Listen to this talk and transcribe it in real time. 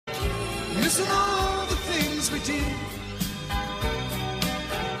Listen all the things we did.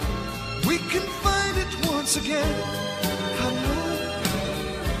 We can find it once again. I know,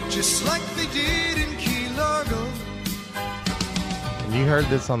 just like they did in Key Largo. And you heard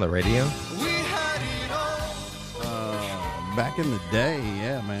this on the radio? We had it all. Back in the day,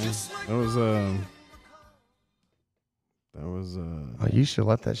 yeah, man. That was Oh, you should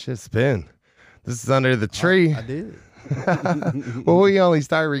let that shit spin. This is Under the Tree. I did. Well, we only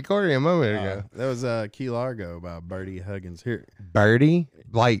started recording a moment ago. That was Key Largo by Bertie Huggins. Here, Birdie?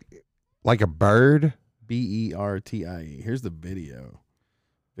 Like a bird? Bertie. Here's the video.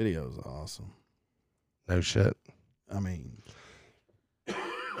 Video's awesome. No shit. I mean,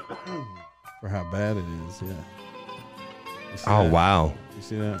 for how bad it is, yeah. You see Oh, that? wow. You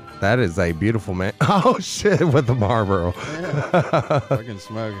see that? That is a beautiful man. Oh, shit, with the Marlboro. Yeah. Fucking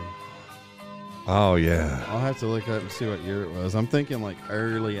smoking. Oh, yeah. I'll have to look up and see what year it was. I'm thinking like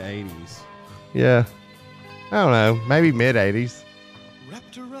early 80s. Yeah. I don't know. Maybe mid-80s.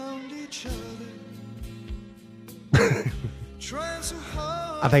 Wrapped around each other. Trying so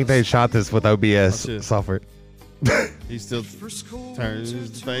hard. I think they shot this with OBS Watch this. software. He still turns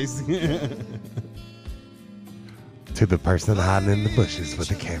his face. To the person hiding in the bushes with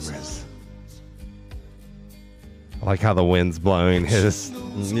the cameras. I like how the wind's blowing his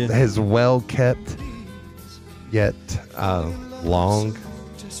well-kept yet long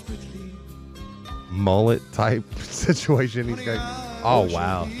mullet-type situation he's got. Oh,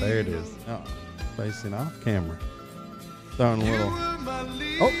 wow. There it is. Oh, facing off camera. Throwing a little.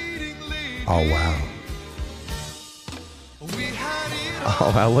 Oh, wow.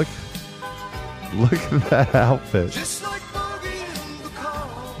 Oh, wow. Look at that outfit. Just like Bogey in the car.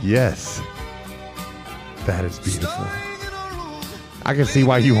 Yes. That is beautiful. I can see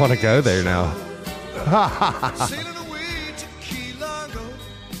why you want to go there now. Sailing away to Key Largo.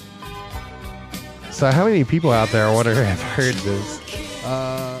 So how many people out there, I wonder, have heard this?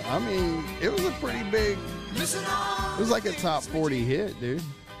 I mean, it was a pretty big. Listen all It was like a top 40 hit, dude.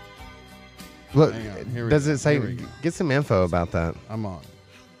 Look, Hang on, here we does go, it say, here we go. get some info about that. I'm on it.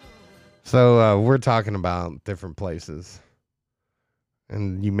 So we're talking about different places.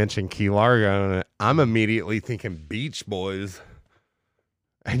 And you mentioned Key Largo, and I'm immediately thinking Beach Boys.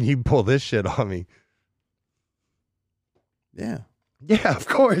 And you pull this shit on me. Yeah. Yeah, of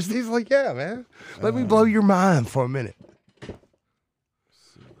course. He's like, yeah, man. Let me blow your mind for a minute.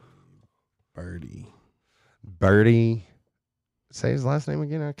 Bertie. Say his last name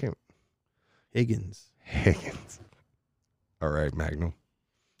again. I can't. Higgins. All right, Magnum.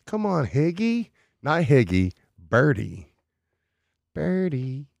 Come on, Higgy. Not Higgy. Bertie.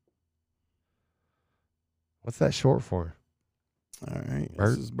 What's that short for? All right. Bert?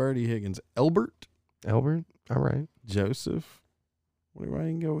 This is Bertie Higgins. Elbert. Albert? All right. Joseph. Why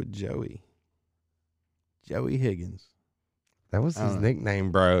didn't go with Joey? Joey Higgins. That was I his don't know.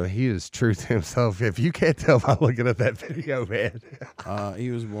 nickname, bro. He is true to himself. If you can't tell by looking at that video, man.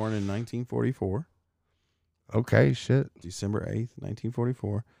 He was born in 1944, Okay, shit. December 8th,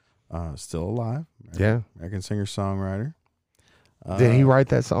 1944. Still alive. Yeah. American singer-songwriter. Did he write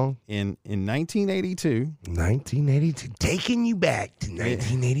that song? In 1982, 1982. Taking you back to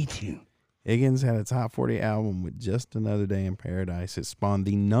 1982. Higgins had a top 40 album with Just Another Day in Paradise. It spawned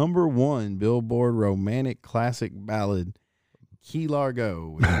the #1 Billboard romantic classic ballad, Key Largo,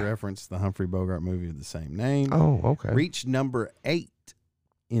 which referenced the Humphrey Bogart movie of the same name. Oh, okay. Reached number 8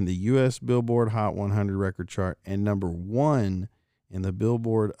 in the U.S. Billboard Hot 100 record chart and number 1 in the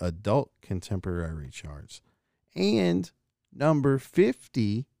Billboard Adult Contemporary charts, and number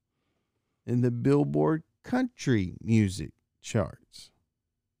 50 in the Billboard Country Music charts.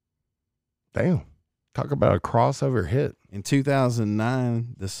 Damn. Talk about a crossover hit. In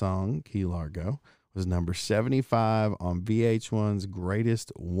 2009, the song Key Largo was number 75 on VH1's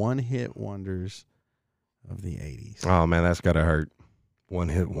Greatest One-Hit Wonders of the 80s. Oh, man, that's got to hurt. One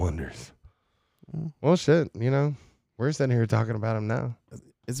hit wonders. Well, shit, you know, we're sitting here talking about him now.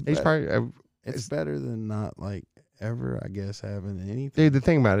 It's He's probably, it's better than not like ever, I guess, having anything. dude, the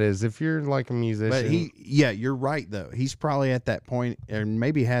thing about it is if you're like a musician. But you're right though. He's probably at that point, and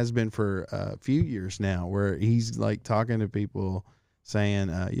maybe has been for a few years now, where he's like talking to people saying,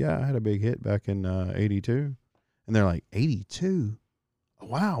 "Yeah, I had a big hit back in '82," and they're like, "'82?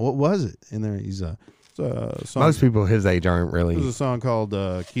 Wow, what was it?" And then he's it's a song, most people his age aren't There's really. a song called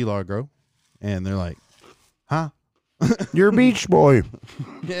Key Largo, and they're like, "Huh? You're a beach boy.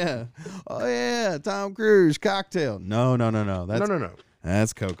 Yeah, oh yeah, Tom Cruise, Cocktail." No. That's No.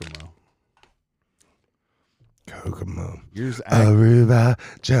 That's Kokomo. Kokomo. Yours active. Aruba,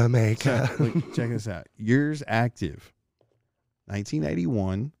 Jamaica. Look, check this out. Yours active.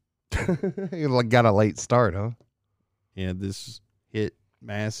 1981 He like got a late start, huh? Yeah, this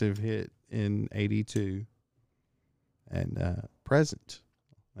massive hit in 82 and present,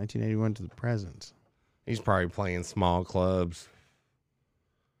 1981 to the present. He's probably playing small clubs,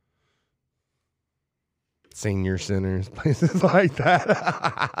 senior centers, places like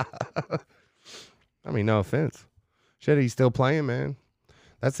that. I mean, no offense. Shit, he's still playing, man.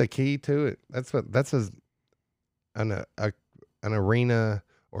 That's the key to it. That's an arena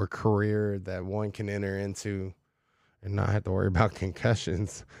or career that one can enter into and not have to worry about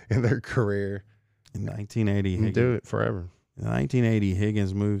concussions in their career. In 1980, And do it forever. In 1980,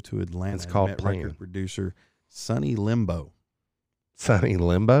 Higgins moved to Atlanta. It's called and met playing. record producer Sonny Limbo. Sonny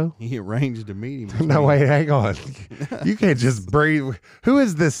Limbo? He arranged a meeting. Between, No, wait, hang on. You can't just breathe. Who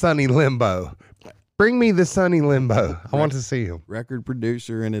is this Sonny Limbo? Bring me the Sonny Limbo. I want to see him. Record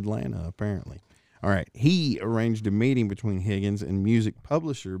producer in Atlanta, apparently. All right. He arranged a meeting between Higgins and music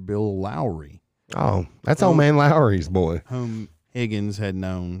publisher Bill Lowry, Oh, that's old man Lowry's boy. whom Higgins had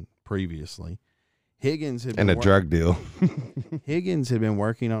known previously. Higgins had And been a drug deal. Higgins had been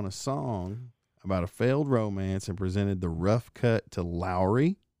working on a song about a failed romance and presented the rough cut to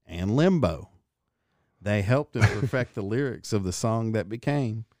Lowry and Limbo. They helped him perfect the lyrics of the song that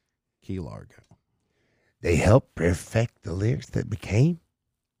became Key Largo. They helped perfect the lyrics that became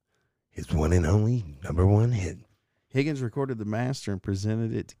his one and only #1 hit. Higgins recorded the master and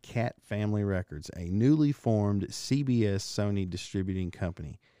presented it to Cat Family Records, a newly formed CBS Sony distributing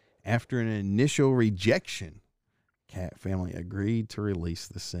company. After an initial rejection, Cat Family agreed to release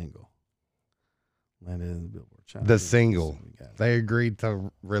the single. Landed in the Billboard chart. The single. We got it. They agreed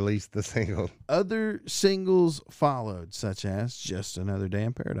to release the single. Other singles followed, such as Just Another Day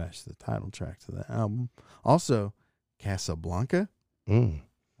in Paradise, the title track to the album. Also, Casablanca. Mm.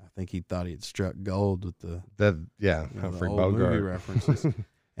 I think he thought he had struck gold with the, Yeah, the Humphrey old movie Bogart. references.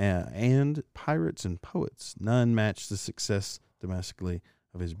 And Pirates and Poets. None matched the success domestically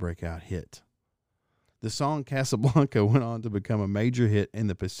of his breakout hit. The song Casablanca went on to become a major hit in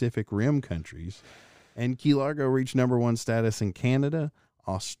the Pacific Rim countries, and Key Largo reached #1 status in Canada,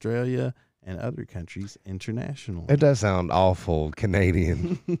 Australia, and other countries internationally. It does sound awful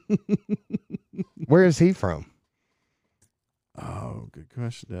Canadian. Where is he from? Oh, good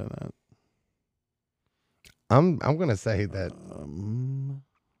question. I'm gonna say that Um,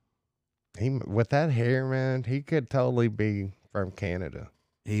 he with that hair, man, he could totally be from Canada.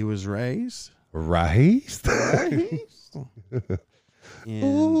 he was raised Right?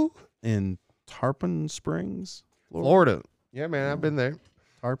 in Tarpon Springs, Florida. Yeah, man, I've been there.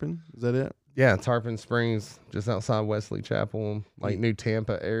 Tarpon, is that it? Yeah, Tarpon Springs, just outside Wesley Chapel, like New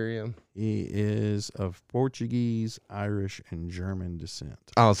Tampa area. He is of Portuguese, Irish, and German descent.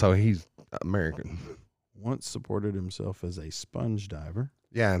 Oh, so he's American. Once supported himself as a sponge diver.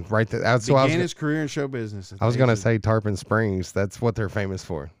 Yeah, right there. That's what Began his career in show business. I was gonna say Tarpon Springs. That's what they're famous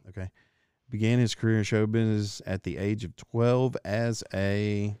for. Okay. Began his career in show business at the age of 12 as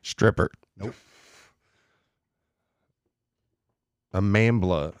a... Stripper. Nope. A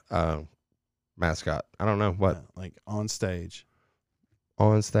Mambla mascot. I don't know what. like on stage.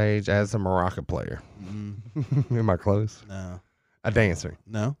 On stage as a maraca player. Am I close? No. A dancer.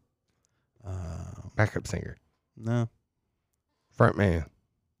 No. Backup singer. No. Front man.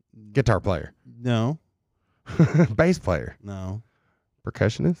 Guitar player. No. Bass player. No.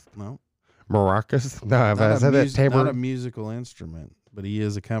 Percussionist. No. Maracas. No, have I said that? Not a musical instrument, but he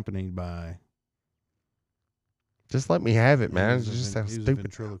is accompanied by... Just let me have it, man. He It was just a sounds he was a stupid.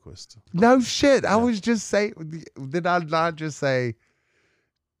 ventriloquist. No shit. I Yeah. was just saying. Did I not just say?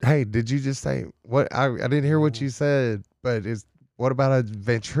 Hey, did you just say what? I didn't hear what you said. But what about a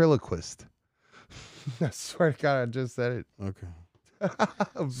ventriloquist? I swear to God, I just said Okay.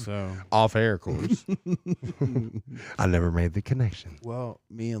 it. So... Off air, of course. I never made the connection. Well,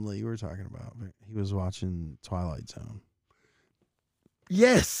 me and Lee were talking about, he was watching Twilight Zone.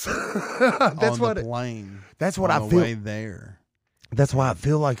 Yes, that's on what. the plane. That's what on I the feel. way there. That's why I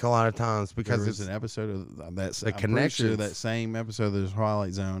feel like a lot of times Because because there's it's an episode of that. the I'm pretty sure connections. that same episode of the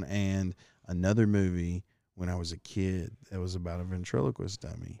Twilight Zone and another movie when I was a kid that was about a ventriloquist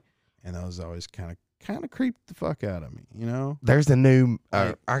dummy, and those always kind of creeped the fuck out of me. You know. There's a new.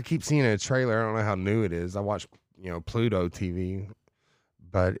 Right. I keep seeing a trailer. I don't know how new it is. I watch Pluto TV,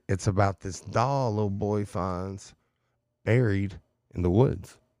 but it's about this doll a little boy finds buried in the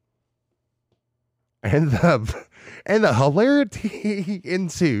woods. And the hilarity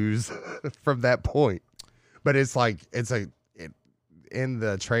ensues from that point. But it's like in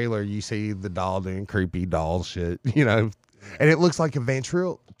the trailer you see the doll doing creepy doll shit, and it looks like a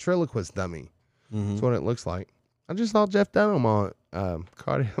ventriloquist dummy. Mm-hmm. That's what it looks like. I just saw Jeff Dunham on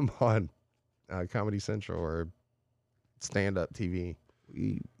caught him on Comedy Central or Stand Up TV.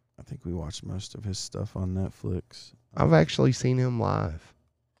 I think we watched most of his stuff on Netflix. I've actually seen him live.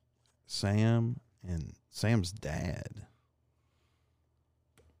 Sam and Sam's dad.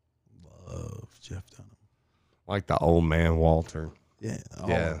 Love Jeff Dunham. Like the old man Walter. Yeah.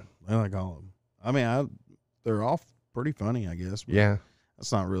 Yeah. I like all of them. I mean, they're all pretty funny, I guess. But Yeah.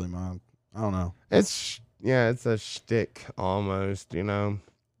 that's not really mine. I don't know. It's a shtick almost, you know.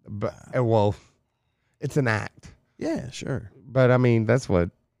 But well, it's an act. Yeah, sure. But I mean, that's what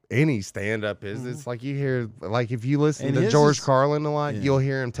any stand up is. It's like you hear, like if you listen And to his George is- Carlin a lot, yeah. you'll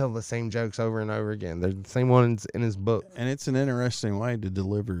hear him tell the same jokes over and over again. They're the same ones in his book. And it's an interesting way to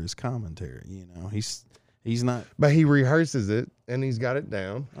deliver his commentary. You know, he's not. But he rehearses it and he's got it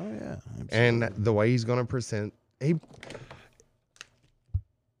down. Oh yeah, And absolutely. the way he's going to present,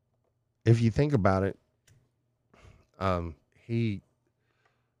 if you think about it, he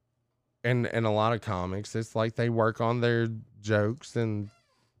and a lot of comics, it's like they work on their jokes,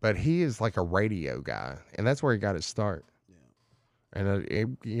 but he is like a radio guy, and that's where he got his start. Yeah, and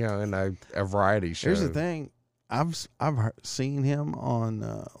in a variety show. Here's the thing. I've seen him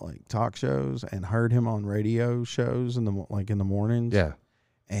on like talk shows and heard him on radio shows in the mornings. Yeah,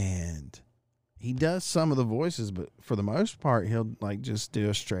 and he does some of the voices, but for the most part, he'll like just do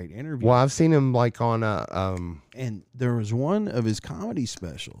a straight interview. well, I've seen him like on And there was one of his comedy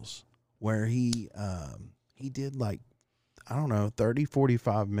specials where he did like, I don't know, 30,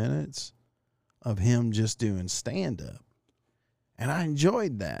 45 minutes of him just doing stand up. And I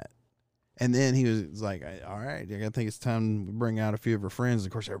enjoyed that. And then he was like, all right, I think it's time to bring out a few of her friends.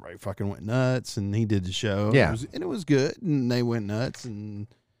 Of course, everybody fucking went nuts, and he did the show. Yeah. And it was good, and they went nuts, and,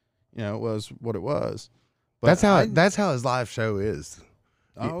 you know, it was what it was. But that's how his live show is.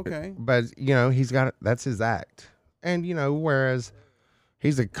 Oh, okay. But that's his act. And whereas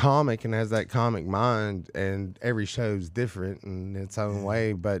he's a comic and has that comic mind, and every show's different in its own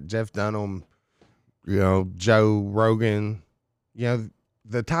way. But Jeff Dunham, Joe Rogan,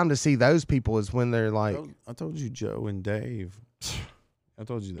 the time to see those people is when they're like, I told you Joe and Dave. I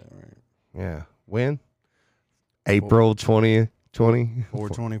told you that, right? yeah, when? April 20th, 20?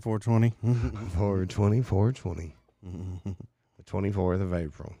 420, 420. 420, 420. The 24th of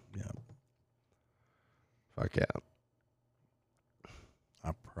April. Yeah. Fuck yeah.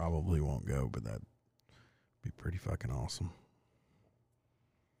 I probably won't go, but that'd be pretty fucking awesome.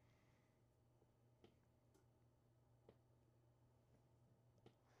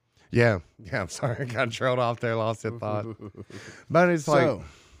 Yeah. I'm sorry. I got trailed off there, lost that thought. But it's like,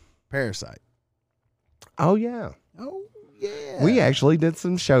 Parasite. oh, yeah. Oh, yeah. We actually did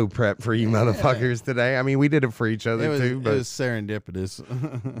some show prep for you motherfuckers today. I mean, we did it for each other too. It But was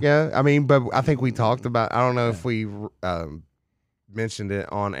serendipitous. yeah, I mean, but I think we talked about, I don't know if we mentioned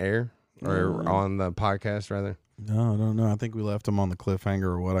it on air or on the podcast, rather. No, I don't know. I think we left him on the cliffhanger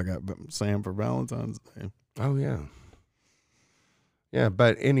or what I got Sam for Valentine's Day. Oh, yeah. Yeah,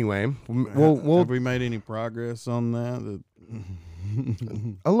 but anyway, Have we'll we made any progress on that?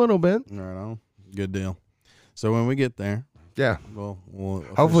 a little bit. Right on. Good deal. So when we get there, Yeah. we'll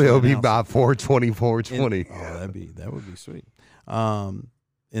Hopefully it'll be announce- by 420, 420. that would be sweet.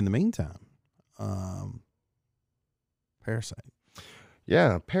 In the meantime, Parasite.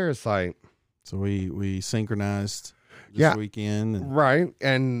 Yeah, Parasite. So we synchronized this weekend. And, Right.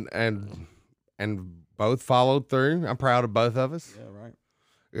 And both followed through. I'm proud of both of us. yeah, right.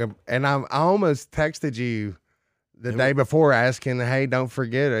 And I almost texted you the day before asking, hey, don't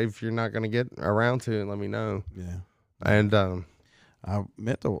forget, if you're not going to get around to it, let me know. Yeah. And I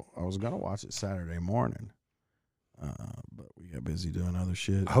was gonna watch it Saturday morning, but we got busy doing other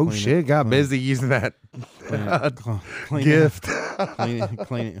shit. got busy using that gift.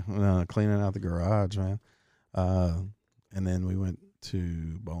 Cleaning out the garage, man. And then we went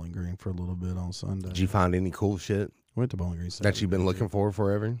to Bowling Green for a little bit on Sunday. Did you find any cool shit Went to Bowling Green Saturday. that you've been looking for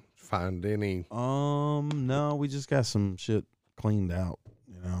forever? Find any? No, we just got some shit cleaned out.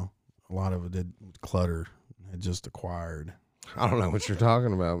 You know, a lot of it did clutter had just acquired. I don't know what you're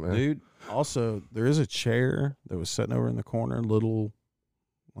talking about, man. Dude, also, there is a chair that was sitting over in the corner, little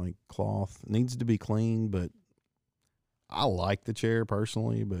like cloth. Needs to be cleaned, but I like the chair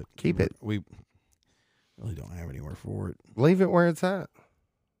personally, but Keep it. We really don't have anywhere for it. Leave it where it's at.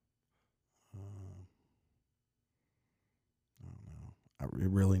 I don't know.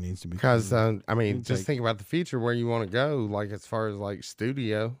 It really needs to be Because cleaned. I mean, You just take- think about the future where you want to go. Like as far as like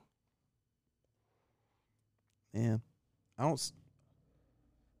studio. Yeah, I don't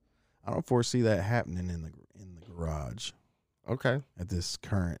foresee that happening in the garage Okay. at this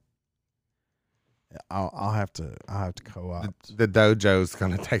current I'll have to co-opt. The dojo's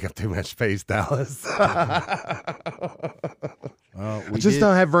gonna take up too much space, Dallas. Well, I just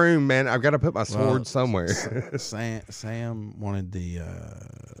don't have room, man. I've got to put my sword somewhere. Sam wanted the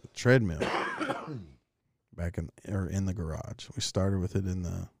treadmill back in the garage. We started with it in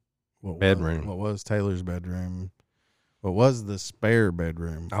the bedroom. What was Taylor's bedroom? What was the spare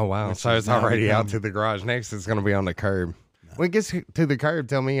bedroom? Oh wow! which So is it's now already out become- to the garage. Next, it's gonna be on the curb. No. When it gets to the curb,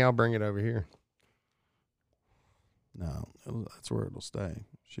 tell me. I'll bring it over here. No, that's where it'll stay.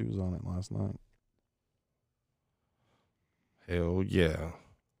 She was on it last night. Hell yeah!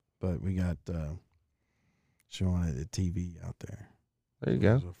 But we got she wanted a TV out there. There you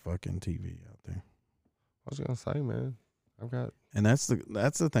go. There's a fucking TV out there. I was gonna say, man, I've got. And that's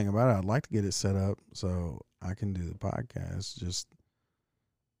the thing about it. I'd like to get it set up so I can do the podcast just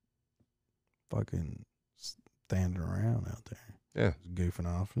fucking standing around out there. Yeah. Just goofing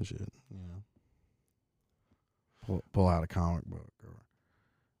off and shit, you know. Pull out a comic book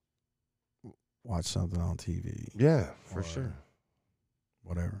or watch something on TV. Yeah, for Or sure.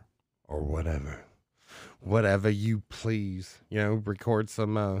 Whatever. Or whatever you please. You know, record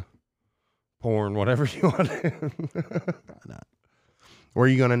some porn, whatever you want. Probably not. Where are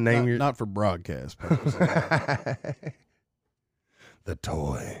you gonna name your Not for broadcast purposes. the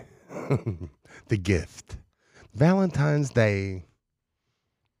toy, the gift, Valentine's Day?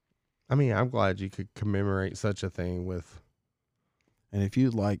 I mean, I'm glad you could commemorate such a thing with. And if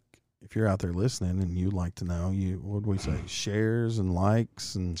you're out there listening and you'd like to know, what would we say? Shares and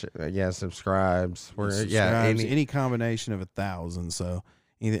likes and Subscribes. subscribes, any combination of 1,000. So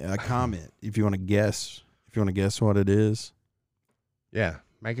either a comment if you want to guess. If you want to guess what it is, Yeah,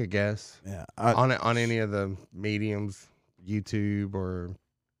 make a guess yeah, on any of the mediums, YouTube or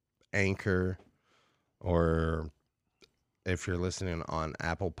Anchor, or if you're listening on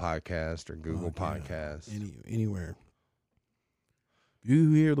Apple Podcast or Google Podcast. anywhere.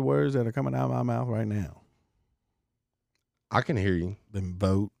 You hear the words that are coming out of my mouth right now. I can hear you. Then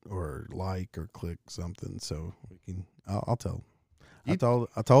vote or like or click something so we can. I'll tell. I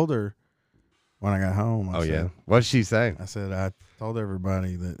told her when I got home. I said, What'd she say? I said I told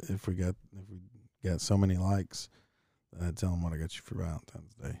everybody that if we got so many likes, that I'd tell them what I got you for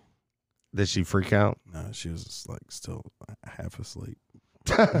Valentine's Day. Did she freak out? No, she was just like still half asleep.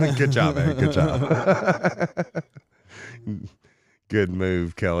 Good job, man. Good job. Good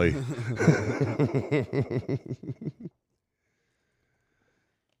move, Kelly.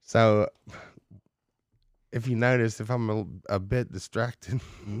 So, if you notice, if I'm a bit distracted,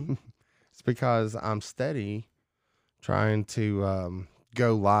 it's because I'm steady trying to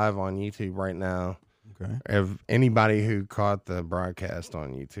go live on YouTube right now. Okay. If anybody who caught the broadcast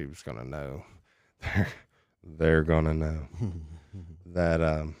on YouTube is gonna know, they're gonna know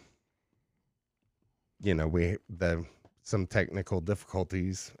that some technical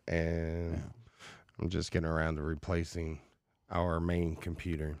difficulties, and I'm just getting around to replacing our main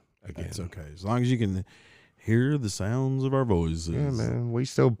computer again. It's okay as long as you can hear the sounds of our voices. Yeah, man, we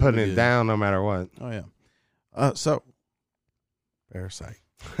still putting it down no matter what. Oh yeah. So, Parasite.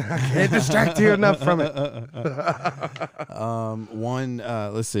 I can't distract you enough from it.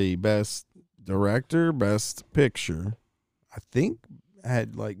 Let's see, best director, best picture. I think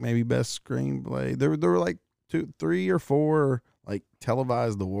had like maybe best screenplay. There were like 2, 3, or 4 like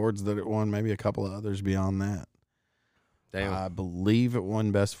televised awards that it won. Maybe a couple of others beyond that. Damn. I believe it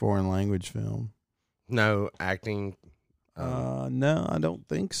won best foreign language film. No acting. No, I don't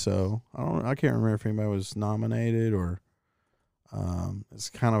think so. I can't remember if anybody was nominated or. It's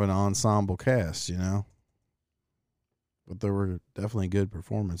kind of an ensemble cast, you know. But there were definitely good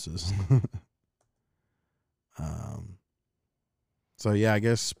performances. So yeah, I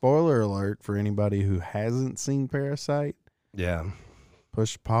guess spoiler alert for anybody who hasn't seen Parasite. Yeah.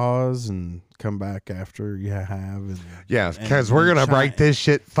 Push pause and come back after you have. And, Yeah, because we're gonna break this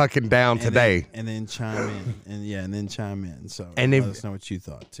shit fucking down today. And then chime in, and then chime in. So And let if- us know what you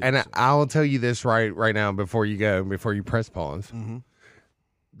thought too. And so. I will tell you this right now before you press pause,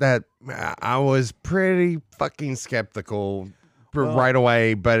 that I was pretty fucking skeptical right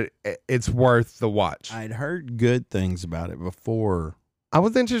away, but it's worth the watch. I'd heard good things about it before. I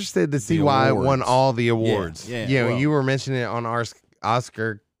was interested to see The why it won awards. all the awards. Yeah, you know, well- you were mentioning it on our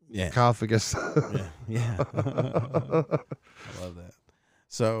Oscar Yeah. Cophagus. Yeah. I love that.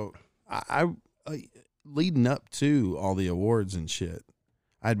 So I leading up to all the awards and shit,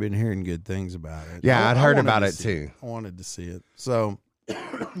 I'd been hearing good things about it. Yeah, I'd heard wanted about to it see too. I wanted to see it. So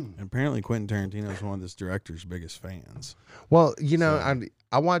apparently Quentin Tarantino is one of this director's biggest fans. Well, you know, So-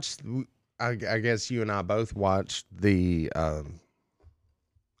 I watched. I guess you and I both watched the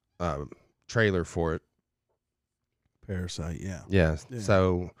trailer for it. Parasite, yeah. Yeah. Yeah.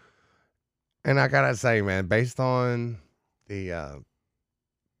 So, and I gotta say, man, based on the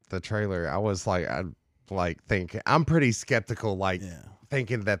trailer, I was like, thinking, I'm pretty skeptical, Yeah.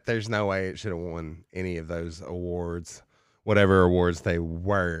 thinking that there's no way it should have won any of those awards, whatever awards they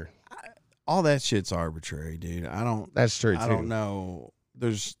were. All that shit's arbitrary, dude. That's true I too. don't know. I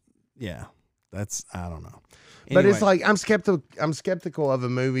don't know. But it's Anyway, like I'm skeptical of a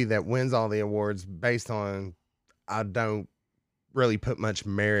movie that wins all the awards based on I don't really put much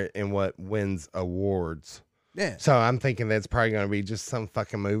merit in what wins awards. yeah. So I'm thinking that's probably going to be just some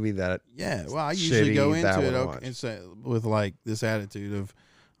fucking movie that Yeah, well, I usually shitty go that I into it wanna watch. and say, with like this attitude of,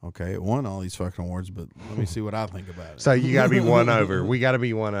 okay, it won all these fucking awards, but let me see what I think about it. So you got to be won over. We got to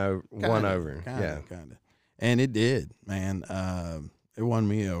be won over. Kinda. And it did, man. It won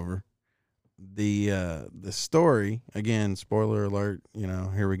me over. The story, again, spoiler alert.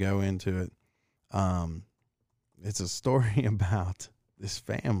 Here we go into it. It's a story about this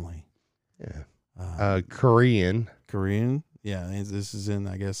family. Yeah. Korean. Korean. Yeah, this is in,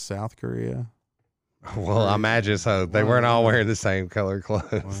 I guess, South Korea. Well, I imagine so. They weren't all wearing the same color One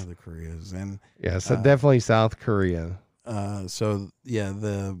clothes. of the Koreas, and Yeah, so definitely South Korea. so yeah,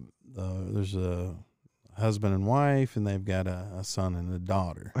 there's a husband and wife, and they've got a son and a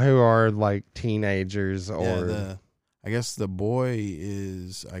daughter. Who are like teenagers or Yeah, I guess the boy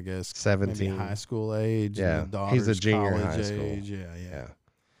is, 17. maybe high school age. Yeah, and the he's a daughter's junior in college high school. age. Yeah. Yeah.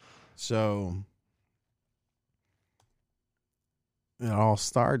 So it all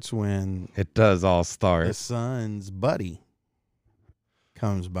starts when It does all the start. son's buddy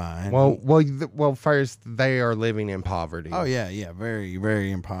comes by. and Well, first they are living in poverty. oh yeah, very,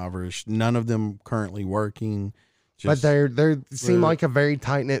 very impoverished. None of them currently working. But Just- they seem we're- like a very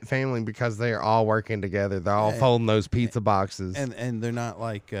tight knit family because they're all working together. They're all Yeah. folding those pizza boxes. and they're not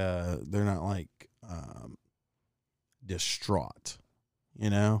like distraught,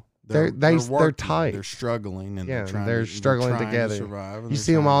 They're working, tight. they're struggling, and Yeah, they're they're struggling trying together. to survive, and You they're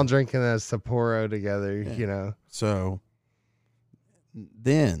see them trying all to- drinking a Sapporo together. Yeah. So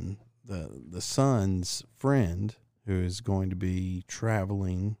then the son's friend, who is going to be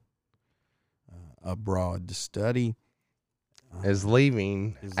traveling abroad to study, Is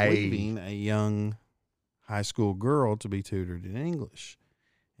leaving is leaving a young high school girl to be tutored in English,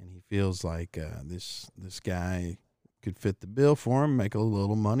 and he feels like this guy could fit the bill for him, make a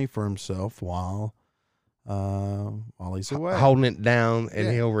little money for himself while he's away. holding it down, and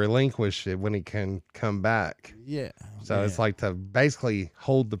Yeah. he'll relinquish it when he can come back. Yeah. So it's yeah. like to basically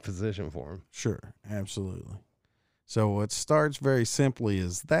hold the position for him. Sure, absolutely. So what starts very simply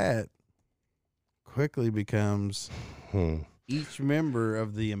is that quickly becomes each member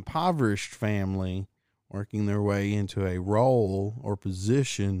of the impoverished family working their way into a role or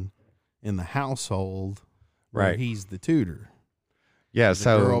position in the household where Right. he's the tutor. Yeah. The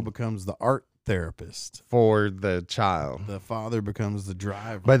So girl becomes the art therapist. for the child, The father becomes the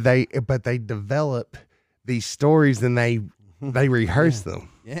driver. but they develop these stories and they rehearse them.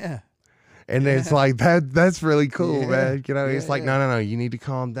 yeah. And it's like that's really cool, Yeah. man. It's like, Yeah. no, you need to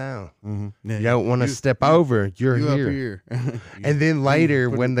calm down. Mm-hmm. Yeah, You don't want to step over. You're you here. up here. And then later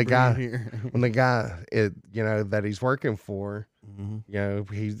when the Bring guy it here. that he's working for, Mhm.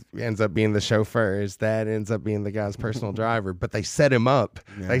 he ends up being the chauffeur. His dad ends up being the guy's personal driver, but they set him up.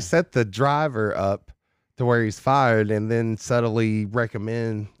 Yeah. They set the driver up to where he's fired and then subtly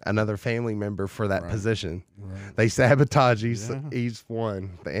recommend another family member for that Right. position. Right. They sabotage Yeah. each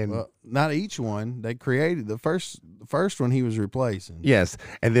one. And Well, not each one. They created the first one he was replacing. yes,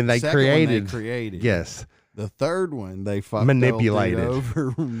 and then they Second one created. Yes. The third one they fucked Manipulated.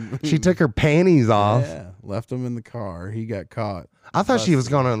 over. She took her panties off. Yeah, left him in the car. He got caught. I thought she was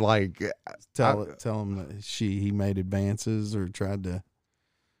Busted. going to like Tell him that he made advances or tried to.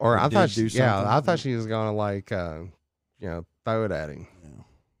 or I did thought do she, something. I thought she was going to like throw it at him.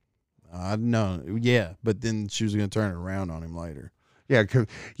 I know. Yeah, but then she was going to turn it around on him later. Yeah, 'cause,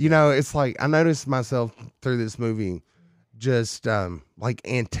 it's like I noticed myself through this movie just like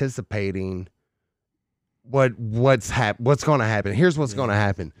anticipating what's going to happen. Here's what's Yeah. going to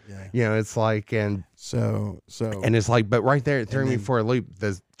happen. Yeah. It's like and So it's like, but right there it threw me then- for a loop.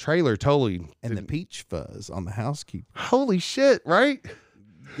 The trailer totally. and the peach fuzz on the housekeeper. Holy shit! Right?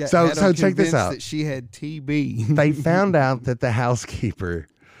 Yeah, So- had so him check this convinced out. That she had TB. They found out that the housekeeper,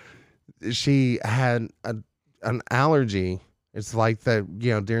 she had an allergy. It's like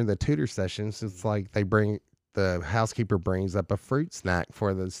during the tutor sessions, it's like the housekeeper brings up a fruit snack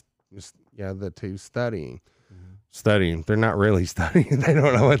for the two studying. They're not really studying. They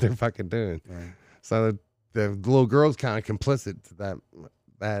don't know what they're fucking doing. Right. So the little girl's kind of complicit to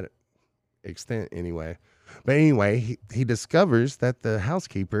that extent anyway. But anyway, he discovers that the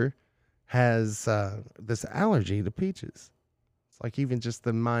housekeeper has this allergy to peaches. It's like even just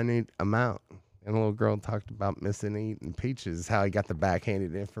the minute amount. And the little girl talked about missing eating peaches, how he got the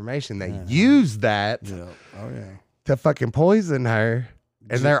backhanded information. They used that Yeah. Oh yeah. to fucking poison her.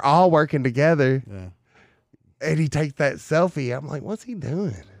 And they're all working together. Yeah. And he takes that selfie. I'm like, what's he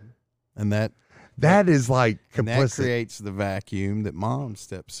doing? And that Is like and that complicit. creates the vacuum that mom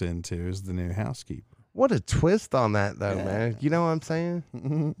steps into as the new housekeeper. What a twist on that, though, Yeah. man. You know what I'm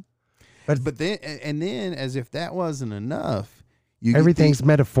saying? But then as if that wasn't enough, you get Everything's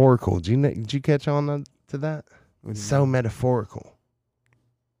metaphorical. Did you catch on to that? What do you So metaphorical.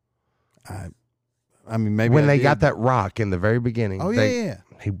 I mean, maybe When I they did. got that rock in the very beginning, Oh yeah.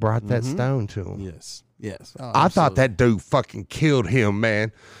 he brought that Mhm. stone to him. Yes. Yes. Oh, I thought absolutely. that dude fucking killed him,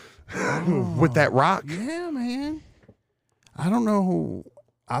 man, with that rock. Yeah, man. I don't know.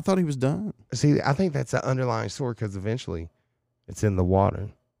 I thought he was done. See, I think that's the underlying story because eventually it's in the water.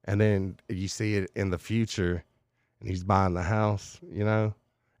 And then you see it in the future and he's buying the house, you know?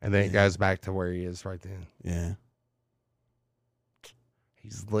 And then it Yeah. goes back to where he is right then. Yeah.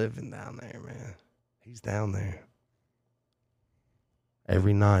 He's living down there, man. He's down there.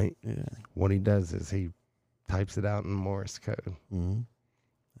 Every night, Yeah. what he does is he types it out in Morse code. Mm-hmm. And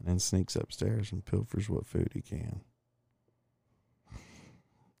then sneaks upstairs and pilfers what food he can.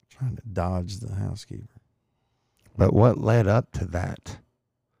 Trying to dodge the housekeeper. But what led up to that?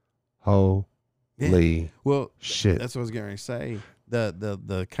 Holy Well, shit. that's what I was getting ready to say.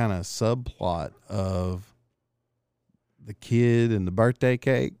 The kind of subplot of the kid and the birthday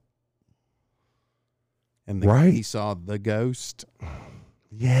cake. And Right. he saw the ghost.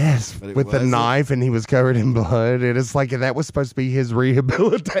 Yes, But it with the wasn't. knife and he was covered in blood. And it's like that was supposed to be his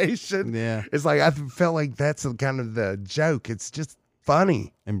rehabilitation. Yeah. It's like I felt like that's kind of the joke. It's just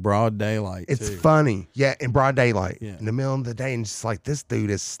funny. In broad daylight. It's too. funny. Yeah, in broad daylight. Yeah. In the middle of the day. And it's just like this dude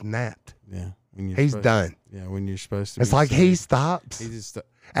is snapped. Yeah. When you're He's supposed- done. Yeah, when you're supposed to It's be like safe. he stops. He just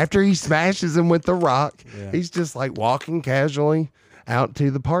After he smashes him with the rock, Yeah. he's just like walking casually out to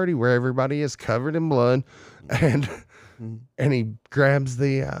the party where everybody is covered in blood. And and he grabs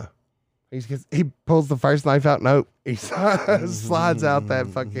the he pulls the first knife out. Nope. He slides out that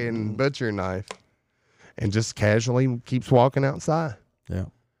fucking butcher knife and just casually keeps walking outside. Yeah.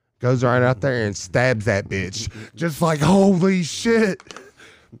 Goes right out there and stabs that bitch. Just like, holy shit.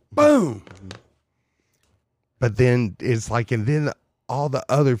 Boom. But then it's like, and then all the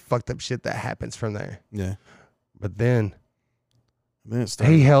other fucked up shit that happens from there. Yeah. But then Then it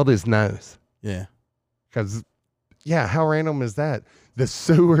started. he held his nose. Yeah. Because, yeah, how random is that? The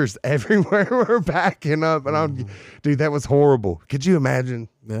sewers everywhere were backing up. And I'm, dude, that was horrible. Could you imagine?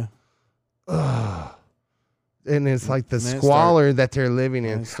 Yeah. Ugh. And it's like the And then it squalor that they're living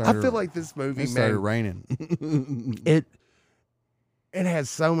then in. it started- I feel like this movie, It started man, raining. it has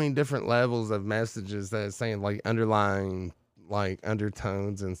so many different levels of messages that it's saying, like underlying like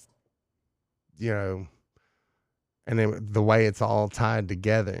undertones and, you know, and then the way it's all tied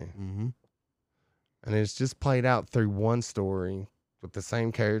together. Mm-hmm. And it's just played out through one story with the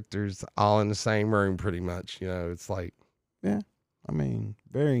same characters all in the same room pretty much. You know, it's like, I mean,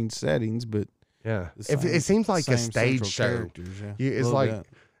 varying settings, but yeah. the If same- it seems like a same stage central show. characters, yeah. You- it's Little like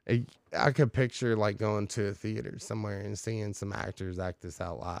bit. I could picture like going to a theater somewhere and seeing some actors act this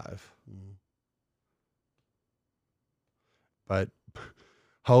out live. Mm. But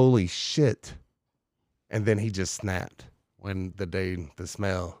holy shit. And then he just snapped when the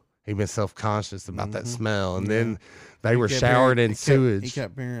smell. He been self-conscious about that Mhm. smell. And Yeah. then they He were kept showered hearing- in sewage. He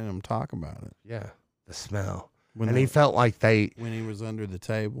kept hearing them talk about it. Yeah. The smell. When And they- he felt like they, when he was under the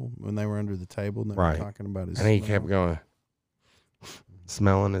table, when they were under the table, and they Right. were talking about his. and he smell. kept going,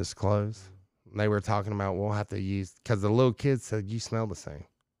 smelling his clothes. And they were talking about, we'll have to use, because the little kid said, you smell the same.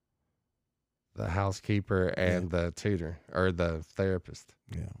 The housekeeper and the tutor or the therapist.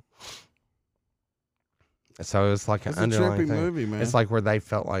 Yeah, So it's like an it's a underlying trippy thing. movie, man. It's like where they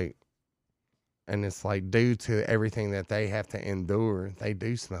felt like, and it's like due to everything that they have to endure, they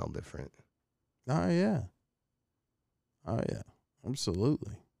do smell different. oh yeah,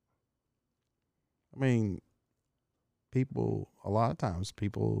 absolutely. I mean, a lot of times,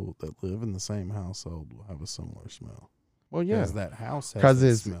 people that live in the same household will have a similar smell. Well, yeah, Because that house has because that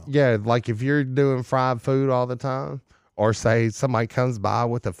it's smell. like if you're doing fried food all the time, or say somebody comes by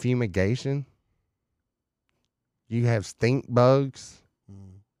with a fumigation, you have stink bugs.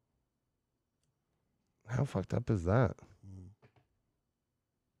 Mm, How fucked up is that? mm.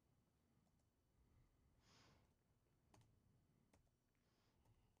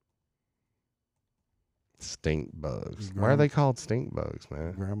 stink bugs. Why are they called stink bugs,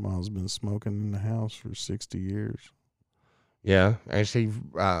 man? Grandma's been smoking in the house for 60 years. Yeah, and she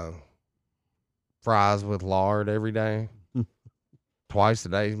fries with lard every day, twice a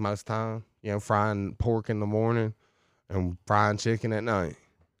day most time. You know, frying pork in the morning and frying chicken at night.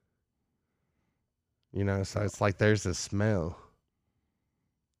 You know, so it's like there's a smell.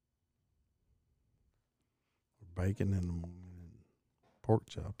 Bacon in the morning and pork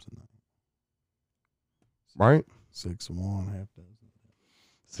chops in the Right? 6 and 1, half dozen.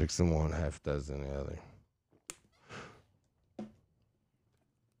 6 and 1, half dozen the other.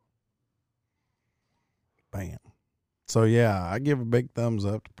 Bam. So yeah, I give a big thumbs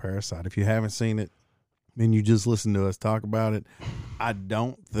up to Parasite. If you haven't seen it, and you just listen to us talk about it, I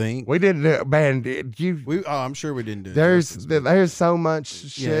don't think We didn't, man. Did you? I'm sure we didn't do it. There's so much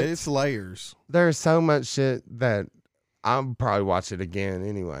shit. Yeah, it's layers. There's so much shit that I'll probably watch it again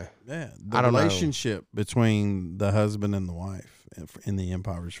anyway. Yeah, I don't know. relationship between the husband and the wife in the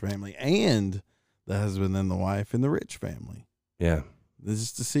impoverished family, and the husband and the wife in the rich family. Yeah.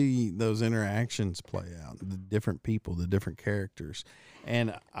 Just to see those interactions play out, the different people, the different characters.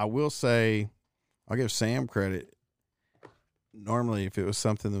 And I will say, I'll give Sam credit. Normally, if it was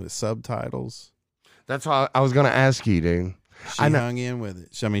something with subtitles, That's why I was going to ask you, dude. she hung in with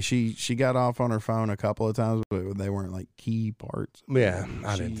it. I mean, she got off on her phone a couple of times, but they weren't like key parts. Yeah,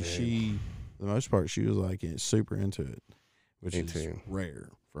 I did too. She, for the most part, she was like super into it, which Me is too. rare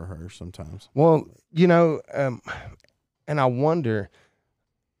for her sometimes. Well, you know, and I wonder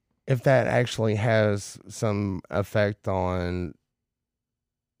if that actually has some effect on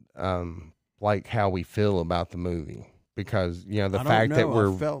like how we feel about the movie, because you know the fact that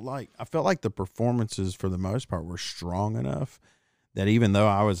I felt like the performances for the most part were strong enough that even though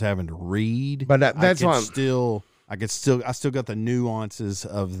I was having to read, but that's why I still got the nuances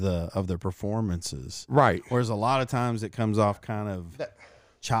of the performances. right. Whereas a lot of times it comes off kind of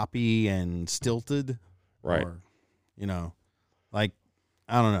choppy and stilted, Right. Or, you know, like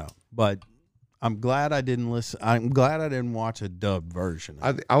I don't know, but I'm glad I didn't listen. I'm glad I didn't watch a dubbed version.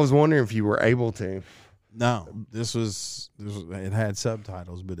 I was wondering if you were able to. No, this was it had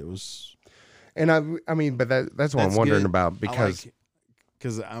subtitles, but it was. And I mean, but that's what I'm wondering about, because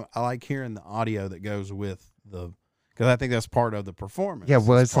I like hearing the audio that goes with because I think that's part of the performance. yeah,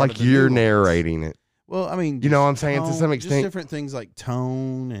 well, it's like you're narrating it. Well, I mean, You know what I'm saying? To tone, some just extent. different things like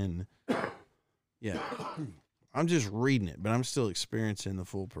tone and yeah. I'm just reading it, but I'm still experiencing the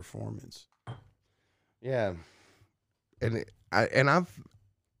full performance. Yeah, and I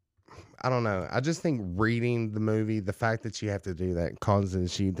don't know. I just think reading the movie, the fact that you have to do that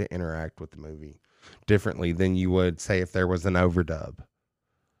causes you to interact with the movie differently than you would say if there was an overdub.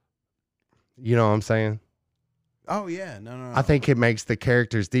 You know what I'm saying? Oh yeah, no. I think it makes the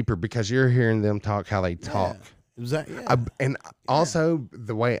characters deeper because you're hearing them talk how they talk. And also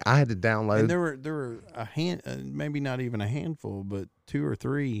the way I had to download. And there were a maybe not even a handful, but 2 or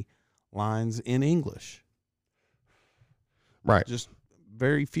 3 lines in English. Right. Just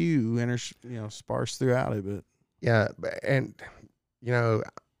very few, sparse throughout it, but yeah, and you know,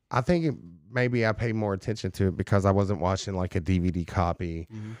 I think maybe I paid more attention to it because I wasn't watching like a DVD copy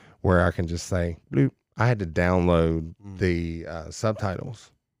where I can just say, bloop. I had to download the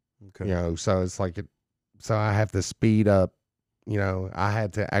subtitles. Okay. You know, so it's like so I have to speed up. You know, I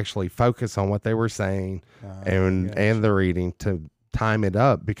had to actually focus on what they were saying and the reading to time it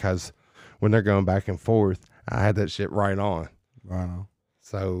up, because when they're going back and forth, I had that shit right on. Right on.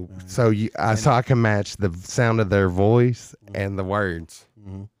 So I can match the sound of their voice and the words.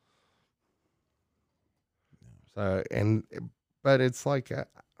 Mm-hmm. So but it's like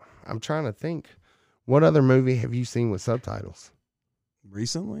I'm trying to think, what other movie have you seen with subtitles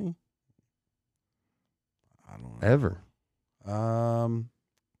Recently? I don't know. ever?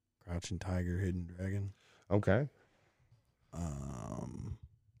 Crouching Tiger, Hidden Dragon. Okay. A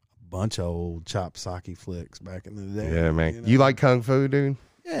bunch of old chop socky flicks back in the day. Yeah, man. You like kung fu, dude?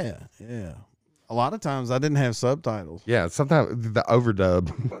 Yeah. A lot of times I didn't have subtitles. Yeah, sometimes the overdub.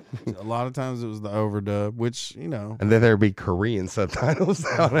 A lot of times it was the overdub, which, And then there'd be Korean subtitles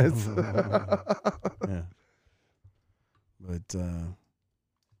on it. Yeah. But yeah,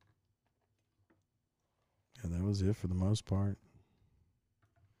 that was it for the most part.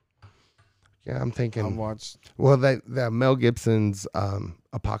 Yeah, I'm thinking. I watched. Well, that Mel Gibson's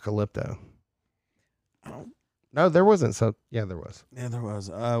Apocalypto. No, there wasn't. So yeah, there was. Yeah, there was.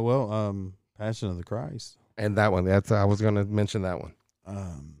 Passion of the Christ. And that one. I was going to mention that one.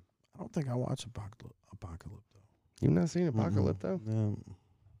 I don't think I watched Apocalypto. You've not seen Apocalypto? No.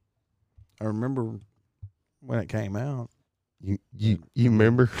 I remember when it came out. You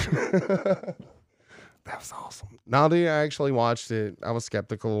remember? that was awesome. Now, dude, I actually watched it. I was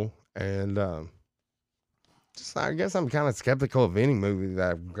skeptical, and just I guess I'm kind of skeptical of any movie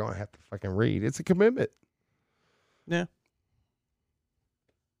that I'm gonna have to fucking read. It's a commitment. Yeah.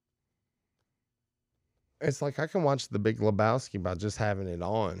 It's like I can watch The Big Lebowski by just having it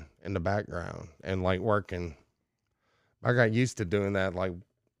on in the background and like working. I got used to doing that, like,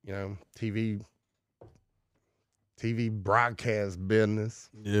 you know, TV broadcast business.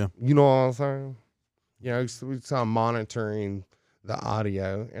 Yeah. You know what I'm saying? You know, so I'm monitoring the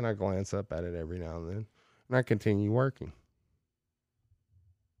audio, and I glance up at it every now and then, and I continue working.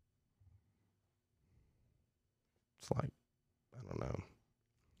 It's like, I don't know,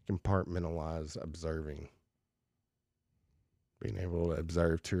 compartmentalize observing. Being able to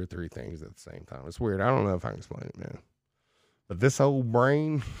observe 2 or 3 things at the same time. It's weird. I don't know if I can explain it, man. But this old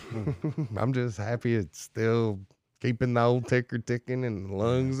brain, I'm just happy it's still keeping the old ticker ticking and the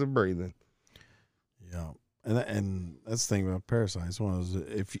lungs are breathing. Yeah. And that's the thing about Parasite. It's one of those,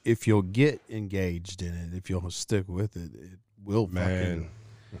 if you'll get engaged in it, if you'll stick with it, it will Man.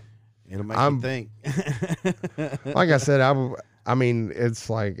 It'll make you think. Like I said, I mean, it's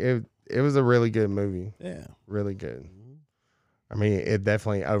like, it was a really good movie. Yeah. Really good. I mean, it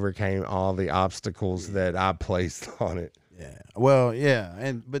definitely overcame all the obstacles that I placed on it. Yeah. Well,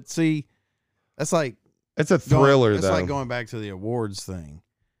 yeah. But see, that's like, it's a thriller, it's though. like going back to the awards thing.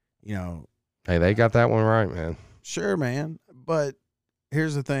 You know, hey, they got that one right, man. sure, man. But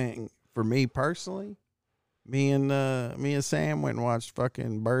here's the thing. For me personally, me and Sam went and watched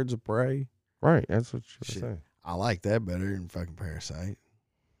fucking Birds of Prey. Right. That's what you Shit. say. I like that better than fucking Parasite.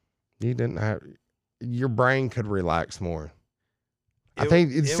 You didn't have, your brain could relax more. I It-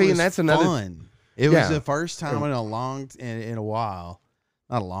 think, it see, was and that's another. fun. It was Yeah. the first time in a while,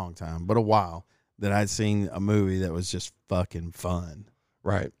 not a long time, but a while, that I'd seen a movie that was just fucking fun.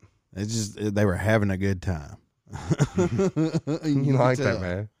 Right. They were having a good time. You like that,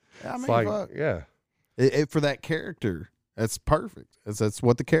 man. I It's mean, like, fuck. yeah. For that character, that's perfect. That's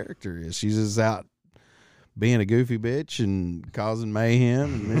what the character is. She's just out being a goofy bitch and causing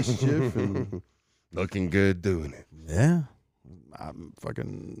mayhem and mischief and Looking good doing it. yeah, I'm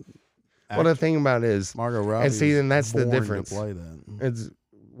fucking. Well, the thing about it is, Margot Robbie. and see, was and that's the born to difference. Play that. It's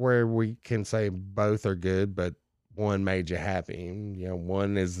where we can say both are good, but one made you happy. You know,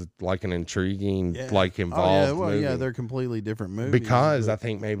 one is like an intriguing, Yeah. like involved Oh yeah, well, movie. yeah, they're completely different movies. Because I but-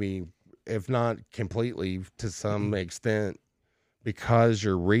 think maybe, if not completely, to some extent, because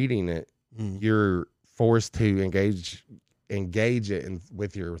you're reading it, Mm. you're forced to engage it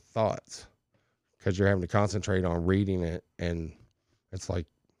with your thoughts, because you're having to concentrate on reading it, and it's like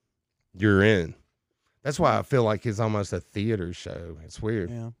you're in. That's why I feel like it's almost a theater show. It's weird.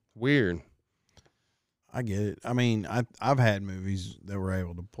 yeah, Weird. I get it. I mean, I've had movies that were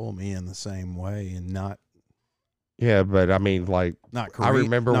able to pull me in the same way and not Yeah, but I mean, like, Korean, I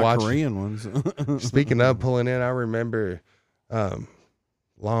remember not watching- Korean ones. speaking of pulling in, I remember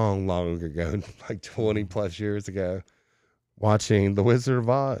long ago, like 20 plus years ago, watching The Wizard of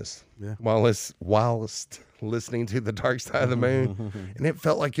Oz. Yeah. Whilst listening to The Dark Side of the Moon. And it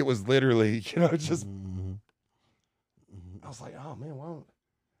felt like it was literally, just, I was like, oh man, wow.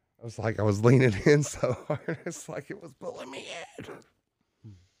 I was like, I was leaning in so hard. It's like it was pulling me in.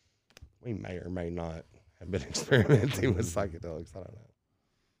 We may or may not have been experimenting with psychedelics. I don't know.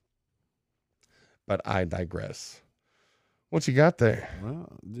 But I digress. What you got there?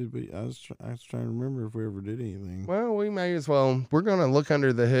 Well, did we? I was trying to remember if we ever did anything. Well, we may as well. We're going to look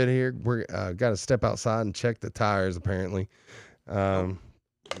under the hood here. We're got to step outside and check the tires, apparently. We're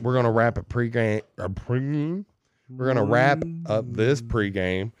going to wrap a pregame. We're going to wrap up this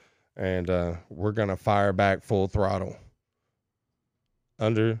pregame, and we're going to fire back full throttle.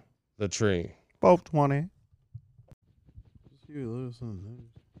 Under the tree. 12:20. You listen.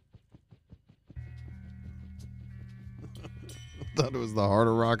 Thought it was the heart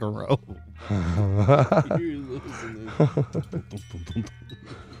of rock and roll. You listening.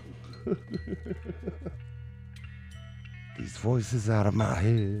 These voices out of my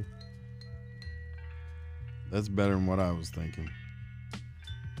head. That's better than what I was thinking.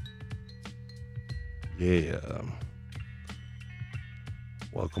 Yeah.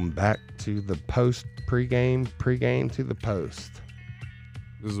 Welcome back to the post pregame to the post.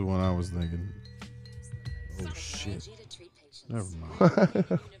 This is what I was thinking. Oh shit. Never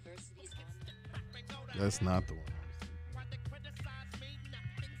mind. That's not the one.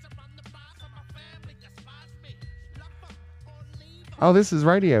 Oh, this is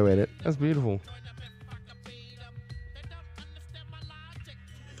radio edit. That's beautiful.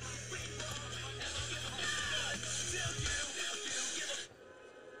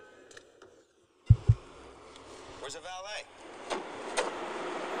 valet.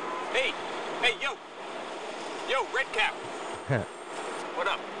 Hey, yo, red cap. What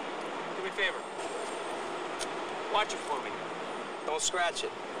up? Do me a favor. Watch it for me. Don't scratch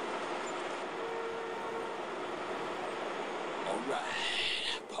it. All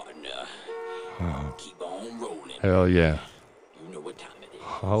right, partner. Keep on rolling. Hell yeah. You know what time it is.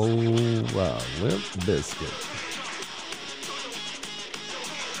 Oh, Limp Biscuit.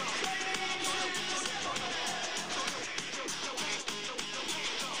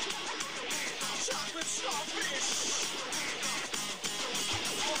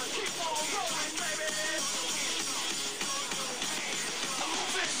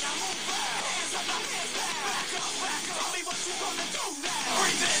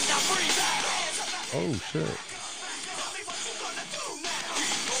 Oh, shit.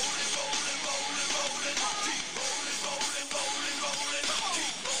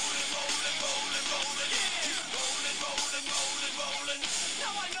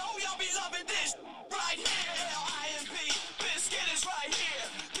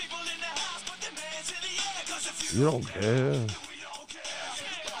 You don't care.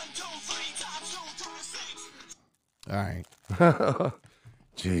 All right.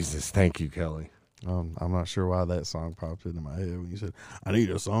 Jesus, thank you, Kelly. I'm not sure why that song popped into my head when you said, I need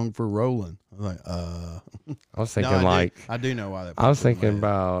a song for rolling. I was like, I was thinking I do know why that popped I was into my thinking head.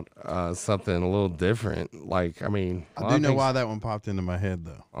 about something a little different. Like, I mean, a I lot do of know things- why that one popped into my head,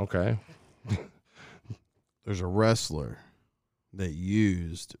 though. Okay. There's a wrestler that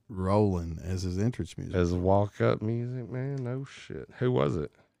used rolling as his entrance music. As walk up music, man. No shit. Who was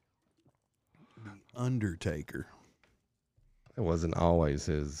it? Undertaker. It wasn't always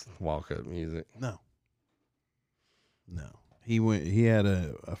his walk up music. No. He had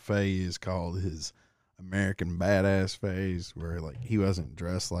a phase called his American Badass phase where like he wasn't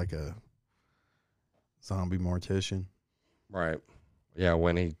dressed like a zombie mortician. Right. Yeah,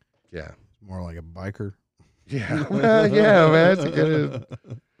 when he More like a biker. Yeah. Well, yeah, man. That's a good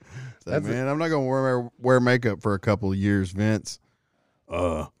Say, man, I'm not gonna wear makeup for a couple of years, Vince.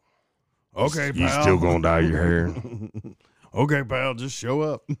 Okay, You pal. still gonna dye your hair. Okay, pal, just show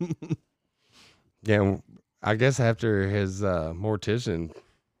up. Yeah, I guess after his mortician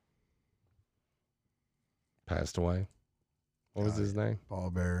passed away. What was his name? Paul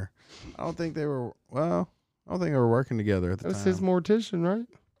Bearer. I don't think they were working together at the That was time. his mortician, right?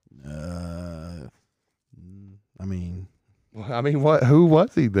 I mean, Well, I mean, who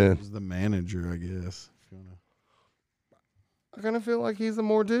was he he then? was the manager, I guess. If you wanna- I kind of feel like he's a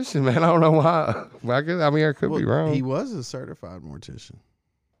mortician, man. I don't know why. I could be Well, wrong. He was a certified mortician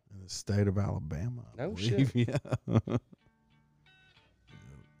in the state of Alabama. I No believe. shit. Yeah.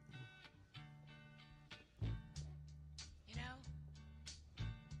 You know,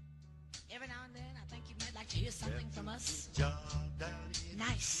 every now and then I think you might like to hear something from us.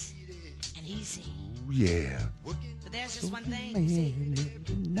 Nice and easy. Ooh, yeah. But there's just one thing, you see.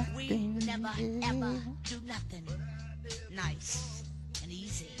 We never ever do nothing nice and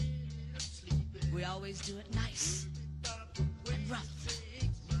easy. We always do it nice and rough.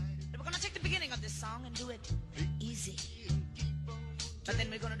 And we're gonna take the beginning of this song and do it easy. But then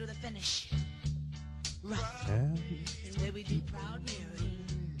we're gonna do the finish rough. The way we do Proud Mary.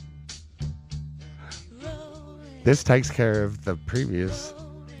 Rolling, This takes care of the previous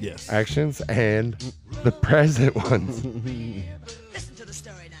Yes. actions and the present ones. listen to the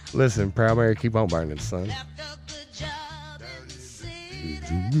story now. Listen, Proud Mary, keep on burning, son. Left a good job in the city.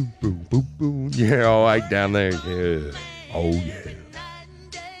 Boom, boom, boom. Yeah, all right, down there. Yeah. Oh, yeah. Night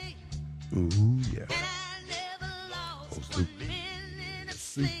and day. Ooh, yeah. And I never lost 1 minute of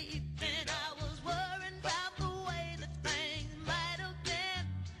sleep. And I was worrying about the way that things might have been.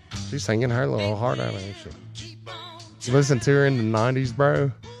 She's singing her little heart out, ain't she? Keep on You listen to her in the 90s,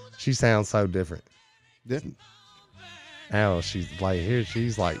 bro. She sounds so different. Now she's like, here,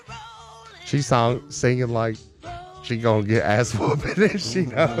 she's like, she's singing like she gonna get ass whooping if she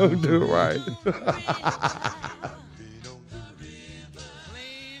don't do it right.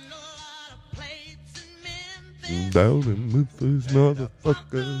 clean a lot of plates in Memphis. Down in Memphis,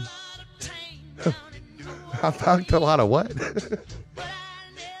 motherfuckers. I talked a lot of what? But I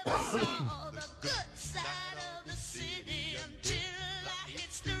never saw the good side of the city until I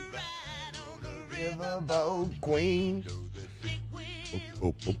hitched the ride on the riverboat. Queen. Big wheel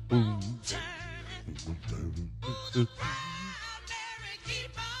Oh, oh, boom. turning. Mary,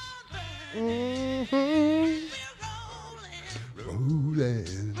 keep on burning. Mhm. We're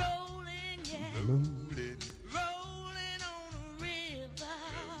Rolling. rolling, yeah. Rolling on the river.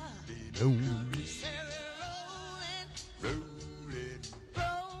 Said we're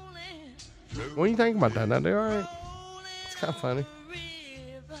rolling. What do you think about that? Now, they all right? kind of funny.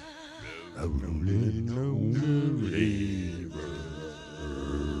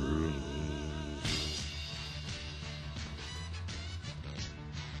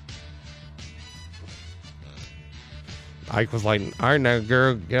 Ike was like, all right now,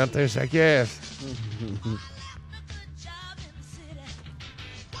 girl, get out there and shake your ass.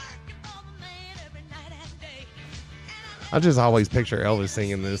 I just always picture Elvis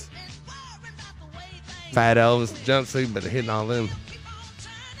singing this. Fat Elvis jumpsuit, but hitting all them.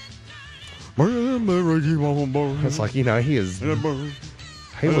 It's like, you know, he was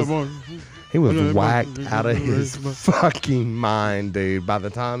whacked out of his fucking mind, dude. By the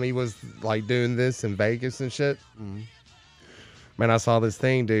time he was like doing this in Vegas and shit, man, I saw this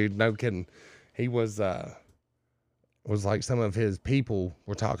thing, dude. No kidding. He was like some of his people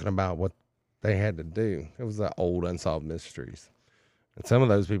were talking about what they had to do. It was the old Unsolved Mysteries. And some of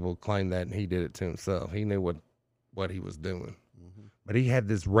those people claimed that he did it to himself. He knew what he was doing. But he had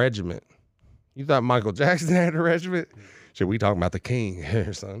this regiment. You thought Michael Jackson had a regiment? Should we talking about the king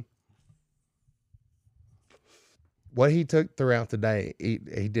here, son? What he took throughout the day, he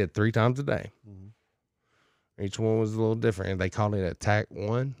did 3 times a day. Each one was a little different. And they called it Attack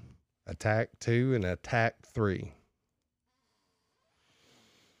 1, Attack 2, and Attack 3.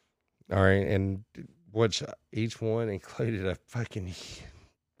 All right, and which each one included a fucking,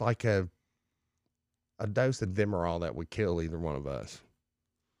 like a dose of Demerol that would kill either one of us.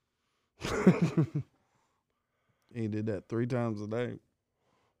 He did that 3 times a day.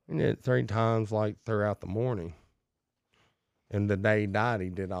 He did it 3 times, like, throughout the morning. And the day he died, he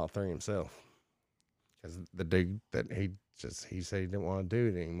did all 3 himself. Because the dude that he said he didn't want to do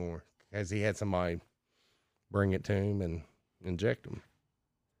it anymore. Because he had somebody bring it to him and inject him.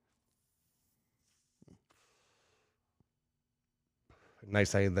 And they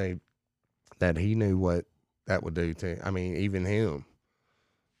say that he knew what that would do to, I mean, even him.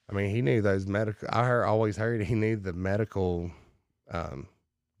 I mean, he knew those medical, always heard he knew the medical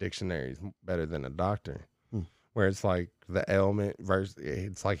dictionaries better than a doctor. Where it's like the ailment versus,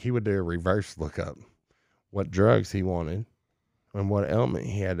 it's like he would do a reverse lookup. What drugs he wanted and what ailment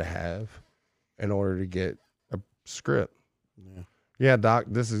he had to have in order to get a script. Yeah, doc,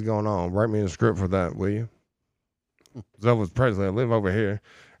 this is going on. Write me a script for that, will you? Elvis Presley. I live over here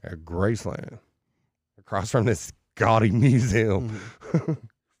at Graceland, across from this gaudy museum.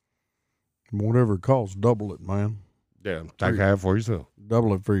 Whatever it costs, double it, man. Yeah, take half for yourself.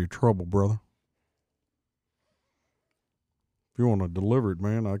 Double it for your trouble, brother. If you want to deliver it,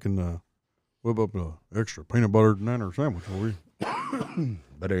 man, I can whip up an extra peanut butter and nanner sandwich for you.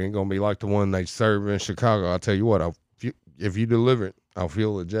 But it ain't gonna be like the one they serve in Chicago. I'll tell you what, if you deliver it, I'll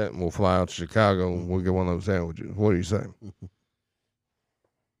fuel the jet and we'll fly out to Chicago and we'll get one of those sandwiches. What do you say?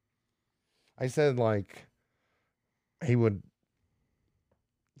 I said, like, he would,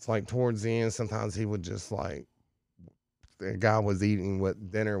 it's like towards the end, sometimes he would just like, the guy was eating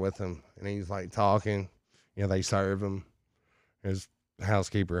with dinner with him and he's like talking, you know, they serve him, his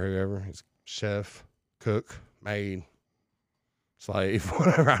housekeeper, whoever, his chef, cook, maid, slave,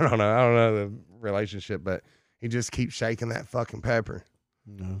 whatever. I don't know the relationship, but he just keeps shaking that fucking pepper.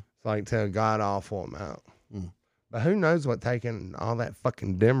 No. It's like till God awful amount. But who knows what taking all that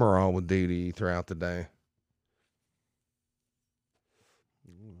fucking Demerol would do to you throughout the day.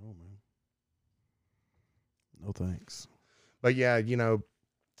 Oh, man. No thanks. But yeah, you know,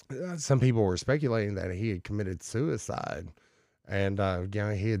 some people were speculating that he had committed suicide. And, you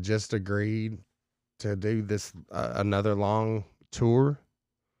know, he had just agreed to do this, another long tour.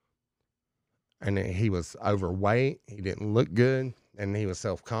 And he was overweight. He didn't look good. And he was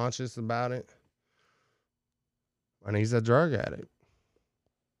self-conscious about it. And he's a drug addict.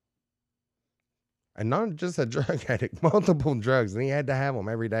 And not just a drug addict, multiple drugs. And he had to have them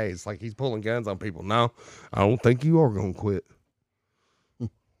every day. It's like he's pulling guns on people. No, I don't think you are going to quit.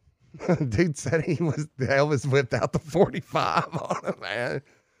 Dude said Elvis whipped out the 45 on him, man.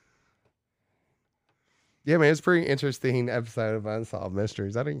 Yeah, man, it's a pretty interesting episode of Unsolved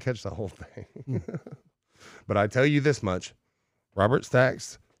Mysteries. I didn't catch the whole thing. But I tell you this much. Robert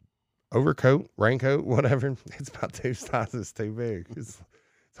Stack's overcoat, raincoat, whatever, it's about 2 sizes too big. It's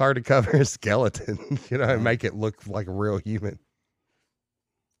hard to cover a skeleton, you know, and make it look like a real human.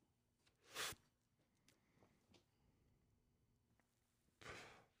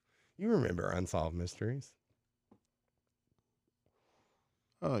 You remember Unsolved Mysteries?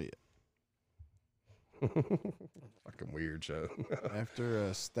 Oh, yeah. Fucking weird show.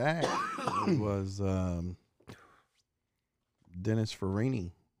 After Stack, it was Dennis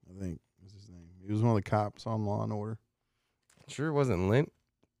Farina, I think was his name. He was one of the cops on Law and Order. Sure Wasn't Lint?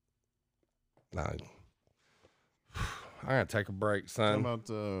 No. I gotta take a break, son. Talking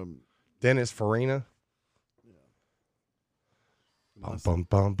about Dennis Farina. Bum, bum,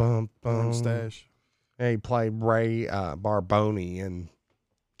 bum, bum, bum. Stash. He played Ray Barboni and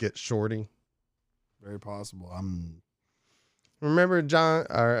Get Shorty. Very possible. Remember John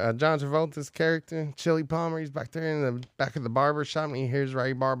Travolta's character, Chili Palmer? He's back there in the back of the barber shop, and he hears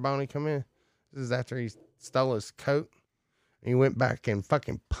Ray Barboni come in. This is after he stole his coat. He went back and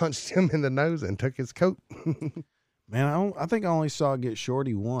fucking punched him in the nose and took his coat. Man, I think I only saw Get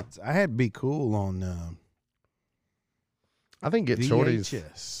Shorty once. I had Be Cool on I think Get VHS.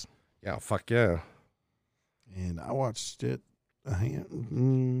 Shorty's. Yeah, fuck yeah. And I watched it a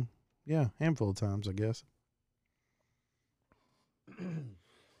handful of times, I guess.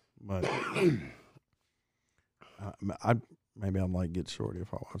 But maybe I'd like Get Shorty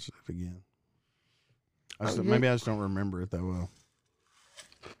if I watched it again. Maybe I just don't remember it that well.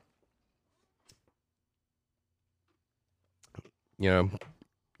 You know,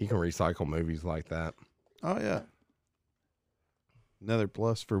 you can recycle movies like that. Oh yeah. Another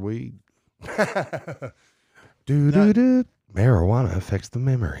plus for weed. Marijuana affects the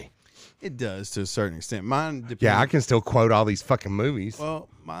memory. It does to a certain extent. Mine depends. Yeah, I can still quote all these fucking movies. Well,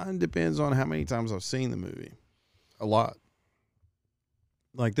 mine depends on how many times I've seen the movie. A lot.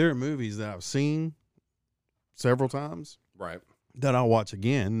 Like there are movies that I've seen several times. Right. That I'll watch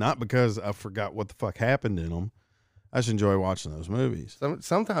again, not because I forgot what the fuck happened in them. I just enjoy watching those movies.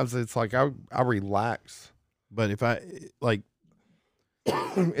 Sometimes it's like I relax. But if I like,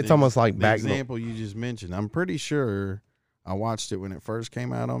 it's almost like the back. Example you just mentioned. I'm pretty sure I watched it when it first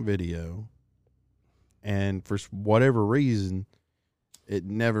came out on video, and for whatever reason, it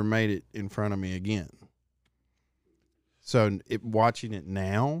never made it in front of me again. So watching it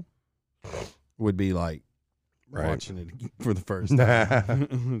now would be like watching it for the first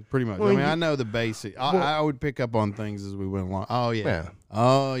time. Pretty much. Well, I mean, I know the basic. I would pick up on things as we went along. Oh yeah.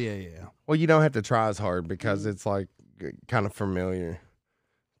 Oh yeah. Well, you don't have to try as hard because it's like kind of familiar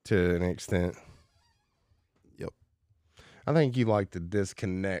to an extent. Yep. I think you like to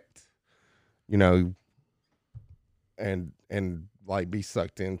disconnect, you know, and like be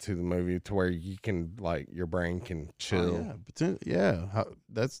sucked into the movie to where you can like your brain can chill. Oh, yeah.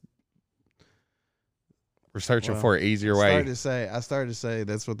 That's. We're searching for an easier way. I started to say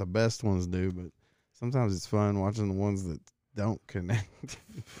that's what the best ones do, but sometimes it's fun watching the ones that don't connect.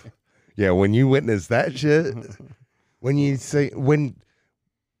 Yeah, when you witness that shit, when it's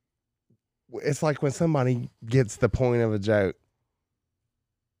like when somebody gets the point of a joke,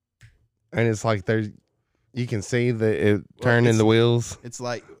 and it's like you can see that it turning the wheels. It's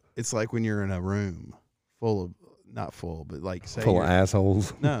like when you're in a room full of. Not full, but like say full of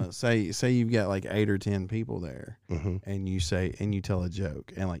assholes. No, say you've got like 8 or 10 people there, mm-hmm. and you tell a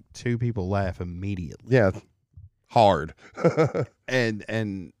joke, and like 2 people laugh immediately. Yeah, hard.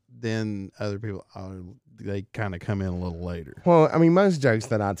 and then other people they kind of come in a little later. Well, I mean, most jokes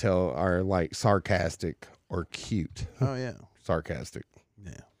that I tell are like sarcastic or cute. Oh yeah, sarcastic.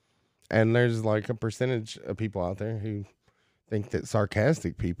 Yeah, and there's like a percentage of people out there who think that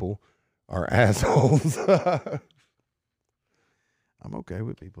sarcastic people are assholes. I'm okay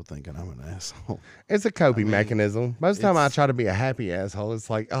with people thinking I'm an asshole. It's a coping mechanism. Most of the time I try to be a happy asshole. It's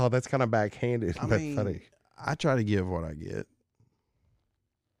like, oh, that's kind of backhanded, but funny. I try to give what I get.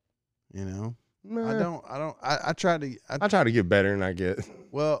 You know? I try to get better than I get.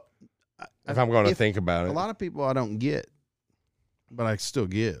 Well, if I'm going to think about it. A lot of people I don't get, but I still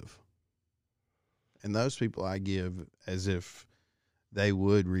give. And those people I give as if they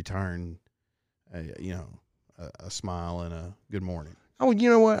would return a smile and a good morning. Oh, you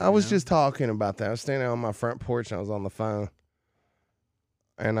know what? I was just talking about that. I was standing on my front porch and I was on the phone.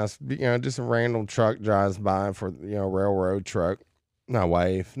 And just a random truck drives by for, railroad truck. And I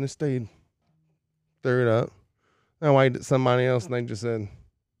wave. And this dude threw it up. And I waved at somebody else and they just said,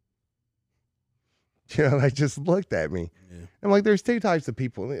 they just looked at me. Yeah. I'm like, there's 2 types of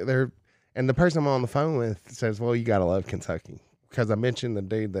people. And the person I'm on the phone with says, well, you got to love Kentucky. Because I mentioned the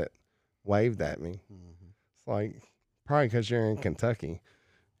dude that waved at me. Mm-hmm. It's like, probably because you're in Kentucky.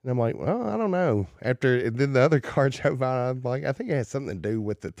 And I'm like, well, I don't know. Then the other car drove by, I'm like, I think it has something to do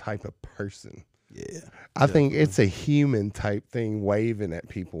with the type of person. Yeah. I think it's a human type thing, waving at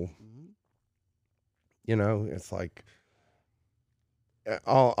people. Mm-hmm. It's like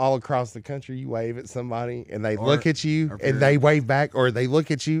all across the country, you wave at somebody and they look at you and they wave back, or they look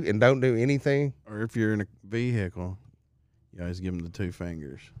at you and don't do anything. Or if you're in a vehicle, you always give them the 2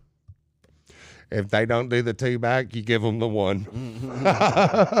 fingers. If they don't do the 2 back, you give them the 1. Mm-hmm.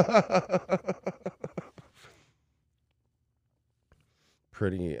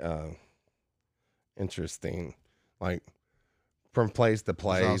 Pretty interesting. like from place to There's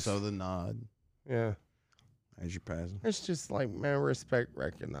place. also the nod Yeah. as you're passing. It's just like, man, respect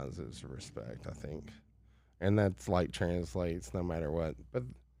recognizes respect, I think. And that's like translates no matter what. But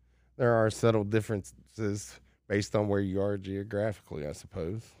there are subtle differences based on where you are geographically, I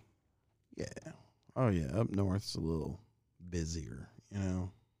suppose. Yeah. Oh yeah, up north's a little busier, you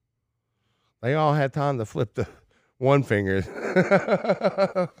know. They all had time to flip the one finger.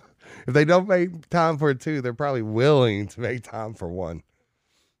 If they don't make time for two, they're probably willing to make time for one.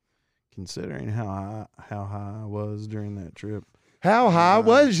 Considering how high I was during that trip, How high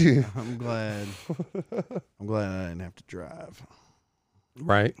was you? I'm glad. I'm glad I didn't have to drive.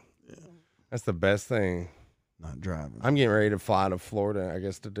 Right. Yeah. That's the best thing. Not driving. I'm getting ready to fly to Florida, I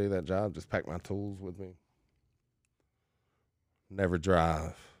guess, to do that job. Just pack my tools with me. Never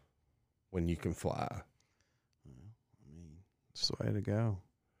drive when you can fly. I mean, it's the way to go.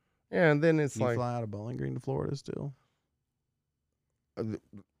 Yeah, and then it's You like, fly out of Bowling Green to Florida still?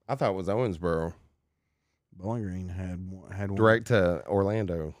 I thought it was Owensboro. Bowling Green had one. Direct to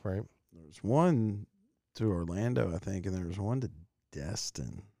Orlando, right? There's one to Orlando, I think, and there was one to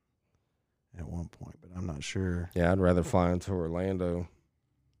Destin at one point, but I'm not sure. Yeah, I'd rather fly into Orlando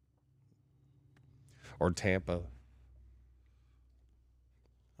or Tampa.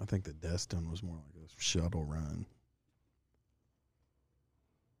 I think the Destin was more like a shuttle run.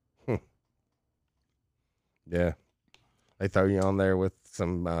 Yeah. They throw you on there with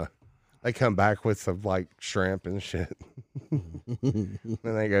some, they come back with some like shrimp and shit. Then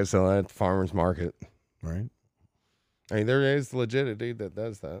they go sell that at the farmer's market. Right? I mean, there is legit a dude that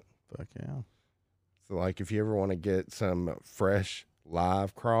does that. Fuck yeah. So, like, if you ever want to get some fresh,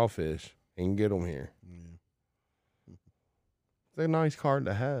 live crawfish, you can get them here. Yeah. It's a nice card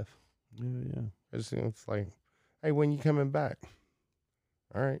to have. Yeah. It's like, hey, when you coming back?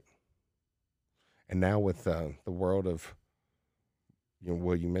 All right. And now with the world of, you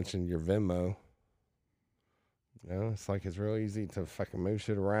mentioned your Venmo. It's like it's real easy to fucking move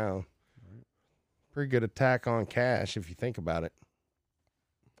shit around. Right. Pretty good attack on cash if you think about it.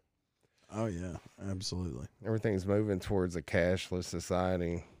 Oh, yeah. Absolutely. Everything's moving towards a cashless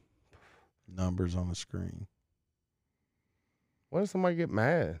society. Numbers on the screen. What if somebody get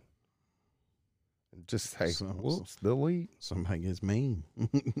mad? And just say, whoops, delete. Somebody gets mean.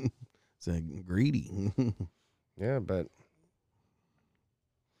 It's like greedy. Yeah, but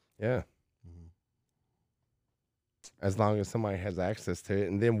yeah. As long as somebody has access to it,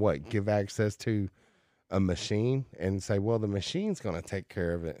 and then what? Give access to a machine and say, well, the machine's going to take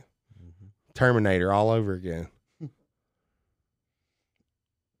care of it. Terminator all over again.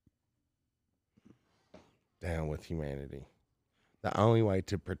 Down with humanity. The only way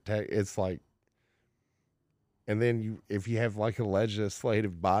to protect, it's like, and then if you have like a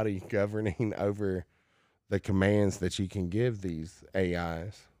legislative body governing over the commands that you can give these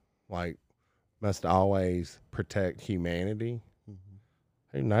AIs, like must always protect humanity.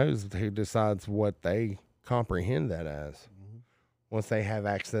 Who knows who decides what they comprehend that as once they have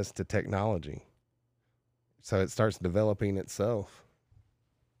access to technology. So it starts developing itself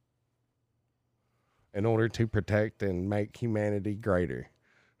in order to protect and make humanity greater.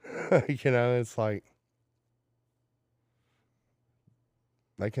 It's like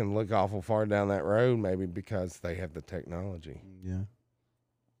they can look awful far down that road maybe because they have the technology. Yeah.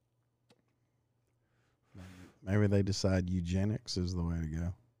 Maybe they decide eugenics is the way to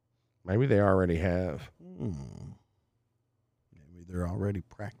go. Maybe they already have. Maybe they're already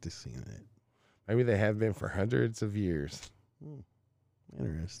practicing it. Maybe they have been for hundreds of years.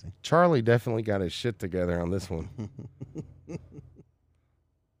 Interesting. Charlie definitely got his shit together on this one.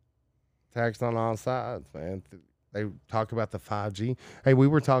 Taxed on all sides, man. They talk about the 5G. Hey, we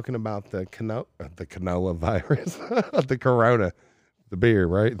were talking about the canola virus, the corona, the beer,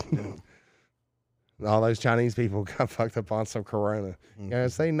 right? All those Chinese people got fucked up on some corona. You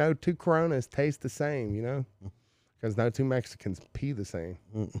gotta say no two coronas taste the same, because no two Mexicans pee the same.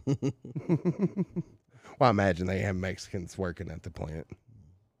 Well, I imagine they have Mexicans working at the plant.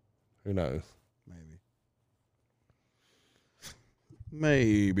 Who knows?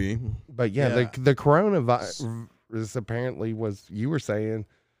 Maybe. But yeah. The coronavirus apparently was, you were saying,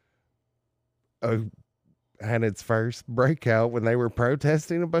 had its first breakout when they were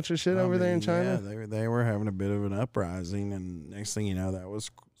protesting a bunch of shit over there in China. Yeah, they were having a bit of an uprising, and next thing you know, that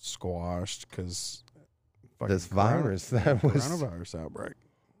was squashed because this virus that was coronavirus outbreak.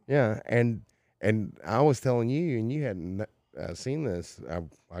 Yeah, and I was telling you, and you hadn't seen this.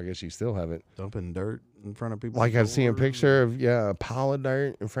 I guess you still haven't. Dumping dirt in front of people. Like I've seen a picture of a pile of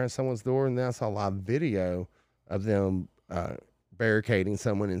dirt in front of someone's door, and then I saw a live video of them barricading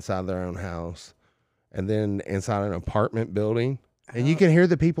someone inside their own house. and then inside an apartment building, and you can hear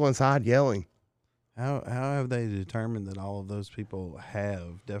the people inside yelling. How have they determined that all of those people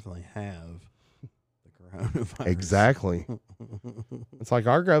definitely have the coronavirus? Exactly. It's like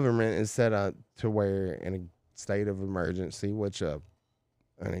our government is set up to where in a state of emergency, which an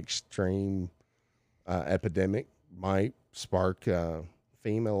extreme epidemic might spark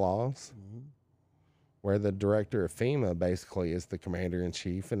FEMA laws, where the director of FEMA basically is the commander in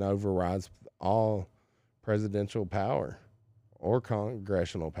chief and overrides all presidential power or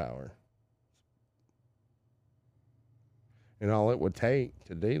congressional power. And all it would take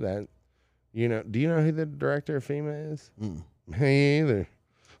to do that, do you know who the director of FEMA is? Me either.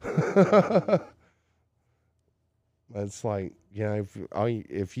 It's like,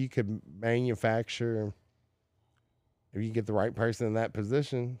 if you could manufacture, if you get the right person in that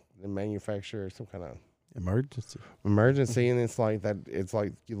position, then manufacture some kind of emergency, and it's like that. It's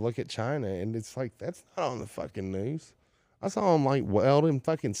like you look at China, and it's like that's not on the fucking news. I saw them like welding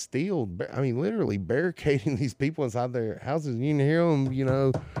fucking steel. I mean, literally barricading these people inside their houses. You can hear them,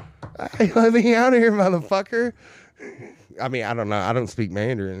 hey, let me out of here, motherfucker. I mean, I don't know. I don't speak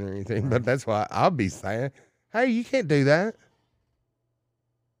Mandarin or anything, but that's why I'll be saying, hey, you can't do that.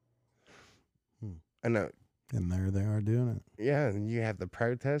 I know. And there they are doing it. Yeah, and you have the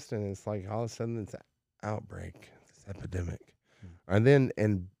protest, and it's like all of a sudden it's an outbreak, this epidemic. And then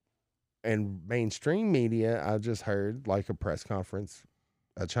and mainstream media, I just heard like a press conference,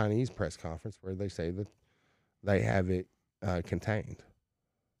 a Chinese press conference, where they say that they have it contained.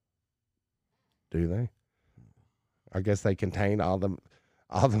 Do they? I guess they contained all the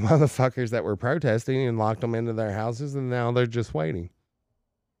motherfuckers that were protesting and locked them into their houses, and now they're just waiting.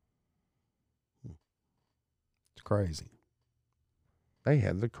 It's crazy. They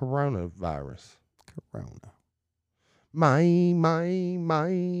had the coronavirus. Corona. My.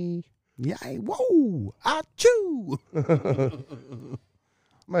 Yay, whoa, achoo.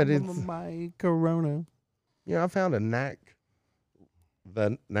 But it's, my corona. I found the Knack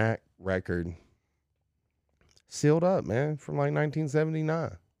record sealed up, man, from like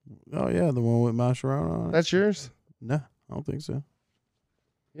 1979. Oh, yeah, the one with My Sharona on it. That's yours? No, I don't think so.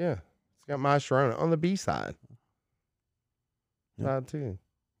 Yeah. It's got My Sharona on the B side. Yeah. Side 2.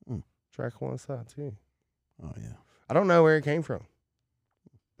 Track 1, side 2. Oh, yeah. I don't know where it came from,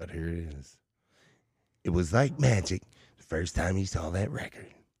 but here it is. It was like magic the first time you saw that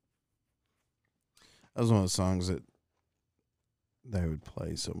record. That was one of the songs that they would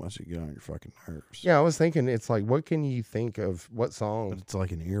play so much it get on your fucking nerves. Yeah, I was thinking, it's like, what can you think of, what song? But it's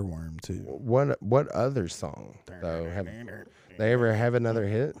like an earworm, too. What other song, though? Have they ever have another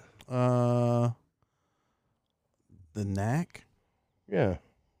hit? The Knack? Yeah.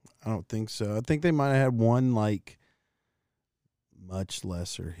 I don't think so. I think they might have had one, like, much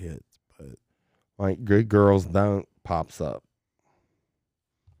lesser hit, but Like Good Girls Don't pops up.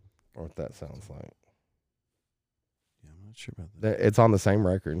 Or what that sounds like. yeah, I'm not sure about that. It's on the same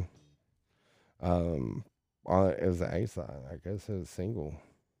record. It was the A side. I guess it was single.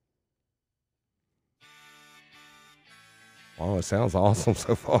 Oh, it sounds awesome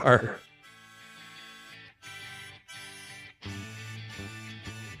so far.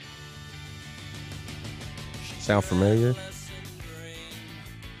 Sound familiar?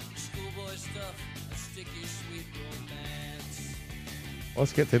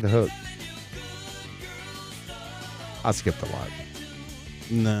 Let's get to the hook. I skipped a lot.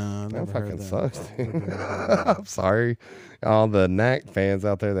 No, That never heard fucking sucks. Never Dude. heard that. I'm sorry. All the Knack fans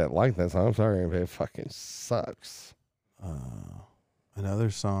out there that like that song, I'm sorry, but it fucking sucks.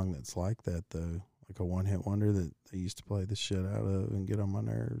 Another song that's like that, though, like a one-hit wonder that they used to play the shit out of and get on my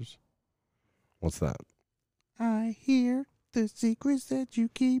nerves. What's that? I hear the secrets that you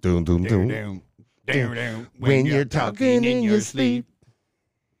keep. Doom, doom, doom. When you're talking in your sleep.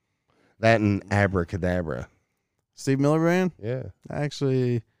 That and Abracadabra. Steve Miller Band? Yeah.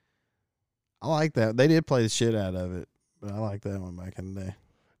 Actually, I like that. They did play the shit out of it, but I like that one back in the day.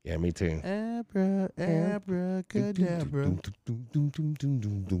 Yeah, me too. Abracadabra.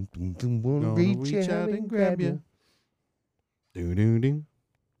 Wanna reach out and grab you. Do do do.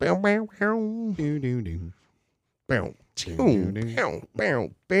 Bow, bow, bow. Do do do. Bow, bow, bow, bow,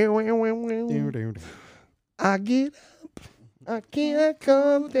 bow, bow. Do do do. I get up, I can't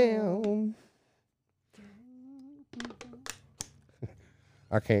come down.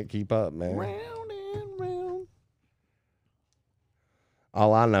 I can't keep up, man. Round and round.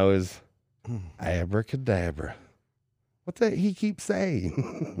 All I know is abracadabra. What's that he keeps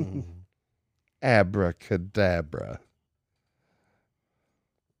saying? Abracadabra.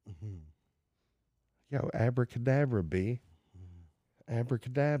 Yo, abracadabra, B.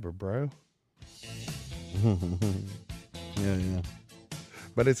 Abracadabra, bro. Yeah.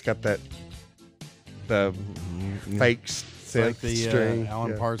 But it's got that the fake It's like synth the string.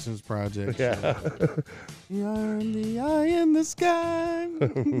 Alan yeah. Parsons project. Yeah. I'm the eye in the sky.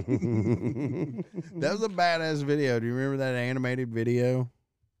 That was a badass video. Do you remember that animated video?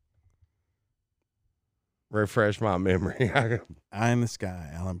 Refresh my memory. Are Eye in the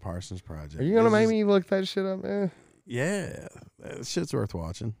Sky, Alan Parsons project. you gonna This make is- me look that shit up, man? Yeah, that shit's worth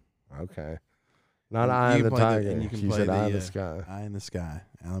watching. Okay. Not You Eye can of the play the- Tiger. and you can She play said Eye of the, the Sky. Eye in the Sky,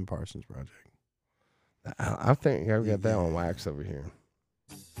 Alan Parsons project. I think I've got that on wax over here.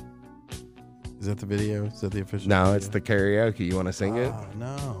 Is that the video? Is that the official? No, video? it's the karaoke. You want to sing it? Oh,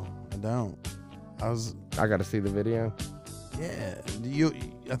 no, I don't. I got to see the video. Yeah.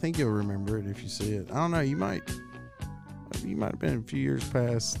 I think you'll remember it if you see it. I don't know. You might have been a few years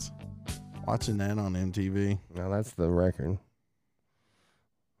past watching that on MTV. No, that's the record.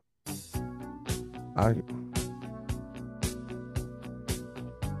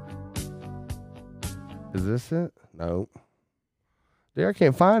 Is this it? No. Dude, I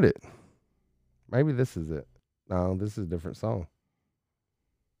can't find it. Maybe this is it. No, this is a different song.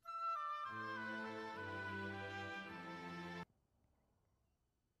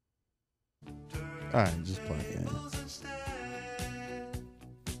 All right, just play it. Man.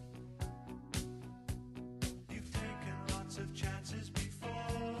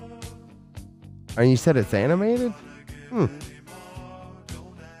 And you said it's animated?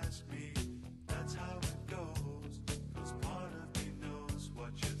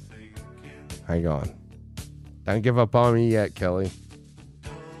 Hang on. Don't give up on me yet, Kelly.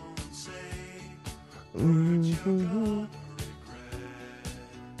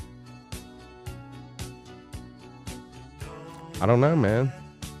 I don't know, man.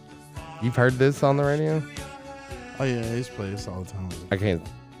 You've heard this on the radio? Oh yeah, I used to play this all the time.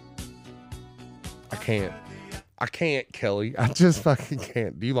 I can't, Kelly. I just fucking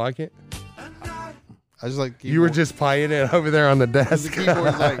can't. Do you like it? I just like You were just playing it over there on the the desk.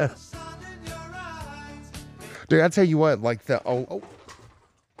 keyboard's like Dude, I tell you what, like the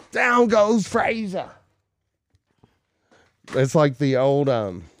down goes Fraser. It's like the old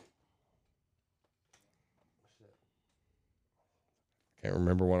can't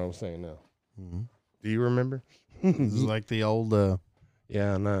remember what I was saying now. Do you remember? this is like the old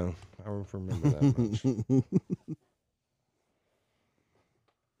Yeah, I know. I don't remember that much.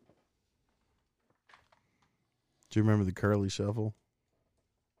 Do you remember the Curly Shuffle?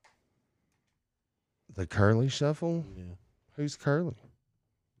 The Curly Shuffle? Yeah. Who's Curly?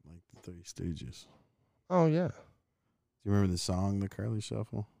 Like the Three Stooges. Oh yeah. Do you remember the song The Curly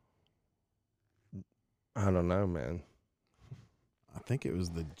Shuffle? I don't know, man. I think it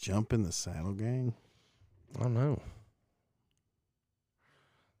was the Jump in the Saddle Gang. I don't know.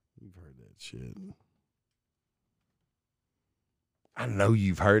 You've heard that shit. I know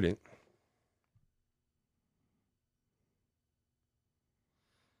you've heard it.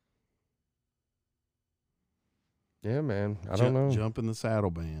 Yeah, man. I don't know. Jump in the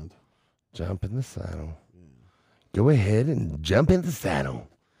Saddle Band. Jump in the saddle. Yeah. Go ahead and jump in the saddle.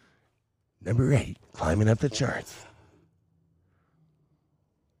 Number 8, climbing up the charts.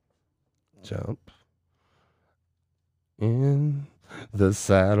 Jump in the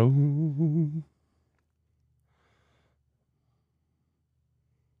saddle.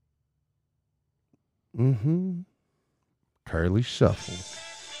 Curly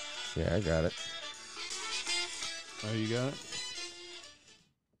Shuffle. Yeah, I got it. Oh, you got it?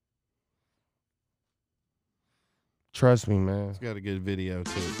 Trust me, man. It's got a good video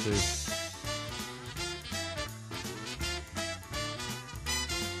to it, too.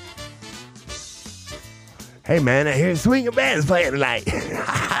 Hey, man, I hear swinging bands playing tonight.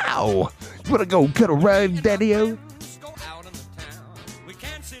 Ow. You want to go cut a rug, Daddy-O? Go out in the town. We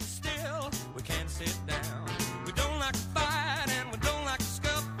can't sit still. We can't sit down. We don't like to fight and we don't like to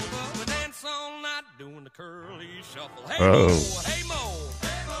scuffle, but we dance all night doing the curly shuffle. Hey Oh. Mo, hey Mo,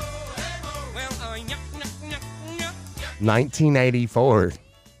 hey Mo, hey Mo. Well, yuck, yuck, yuck, yuck. 1984.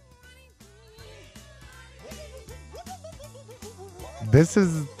 This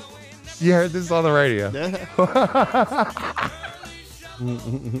is. You heard this on the radio.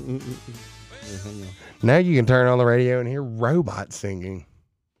 Now you can turn on the radio and hear robots singing.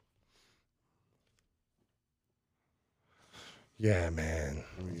 Yeah, man.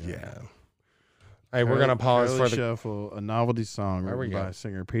 Yeah. Hey, we're gonna pause Curly for the. Shuffle, a novelty song There we written go. by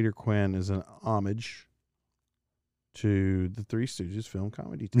singer Peter Quinn, is an homage to the Three Stooges film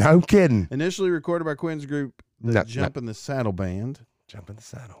comedy team. No kidding. Initially recorded by Quinn's group, the No, Jump in the Saddle Band, Jump in the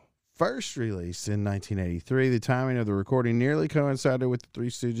saddle. First released in 1983, the timing of the recording nearly coincided with the Three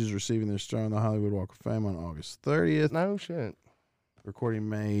Stooges receiving their star on the Hollywood Walk of Fame on August 30th. No shit. Recording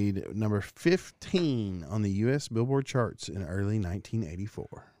made number 15 on the U.S. Billboard charts in early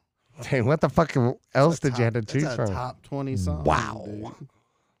 1984. Dang, what the fuck else did you have to choose That's a from? top 20 song. Wow. Dude.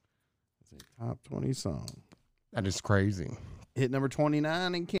 It's a top 20 song. That is crazy. Hit number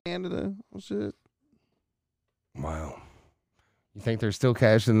 29 in Canada. Oh, shit. Wow. You think they're still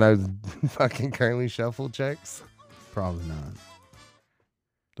cashing those fucking currently shuffled checks? Probably not.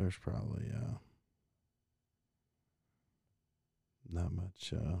 There's probably not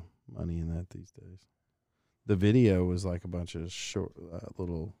much money in that these days. The video was like a bunch of short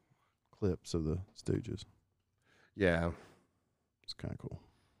little clips of the Stooges. Yeah. It's kind of cool.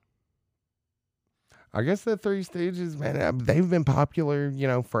 I guess the Three Stooges, man, they've been popular,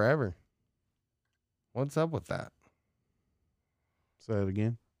 forever. What's up with that? Say it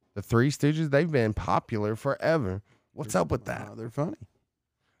again. The Three Stooges, they've been popular forever. What's up with that? They're funny.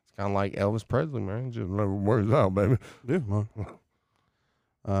 It's kind of like Elvis Presley, man. Just never works out, baby.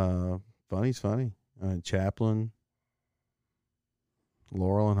 Yeah, funny's funny. Chaplin,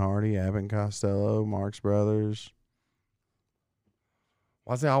 Laurel and Hardy, Abbott and Costello, Marx Brothers.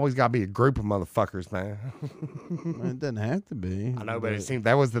 Why's it always got to be a group of motherfuckers, man? It doesn't have to be. I know, but it seemed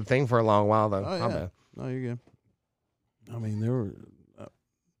that was the thing for a long while, though. Oh, My yeah. bad. No, you're good. I mean, there were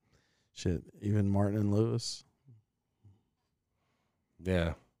even Martin and Lewis.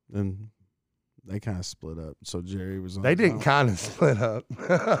 Yeah. And they kind of split up. So Jerry was on They his didn't own. kind of split up.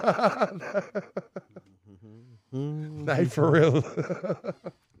 They for real.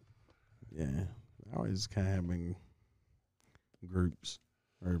 Yeah. I always kind of have been groups,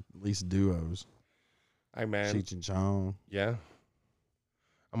 or at least duos. Hey, man. Cheech and Chong. Yeah.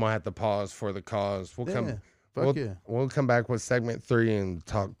 I'm going to have to pause for the cause. We'll come. Fuck yeah. We'll come back with segment 3 and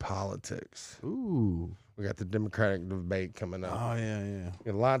talk politics. Ooh. We got the Democratic debate coming up. Oh, yeah.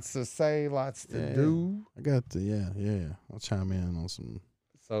 Got lots to say, lots to Yeah. do. I got the, yeah. I'll chime in on some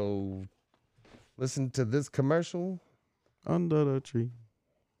So listen to this commercial. Under the Tree.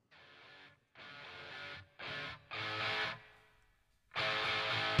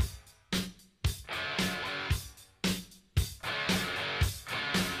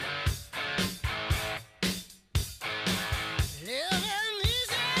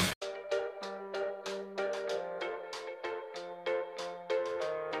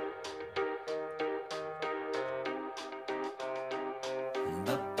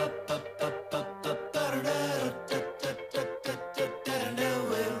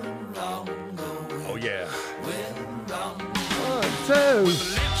 Oh, yeah. The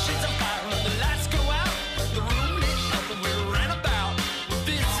lampshades on fire and the lights go out. The room lit up and we ran about. Well,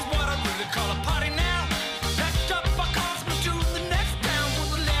 this is what I really call a party now. Packed up our cars, moved to the next town. Well,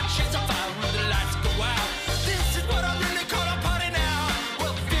 the lampshades on fire and the lights go out. This is what I really call a party now.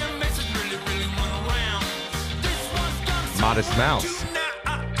 Well, fear message really went around. This one's gonna Modest Mouse.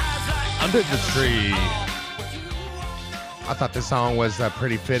 Under the Tree. I thought this song was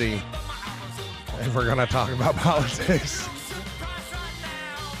pretty fitting if we're going to talk about politics.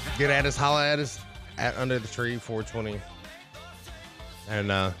 Get at us, holla at us at Under the Tree 420.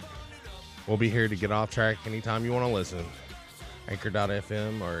 And we'll be here to get off track anytime you want to listen.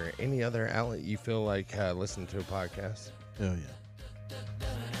 Anchor.fm or any other outlet you feel like listening to a podcast. Hell yeah.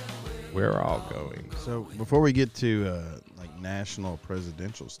 We're all going. So before we get to like national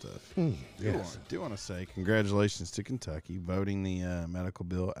presidential stuff, Yes. I do want to say congratulations to Kentucky voting the medical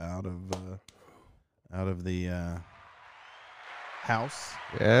bill out of the House.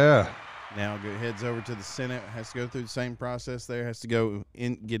 Yeah. Now heads over to the Senate. Has to go through the same process there. Has to go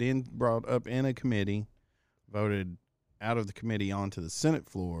in, brought up in a committee, voted out of the committee onto the Senate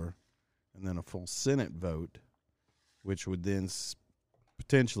floor, and then a full Senate vote, which would then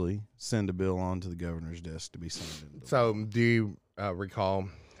potentially send a bill on to the governor's desk to be signed into law. So do you recall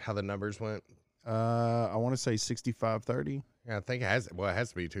how the numbers went? I want to say 65-30. Yeah, I think it has to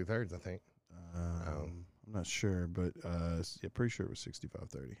be 2/3, I think. I'm not sure, but yeah, pretty sure it was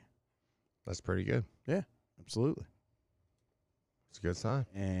 65-30. That's pretty good. Yeah, absolutely. It's a good sign.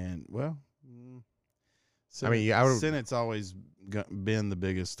 And well, Senate's always been the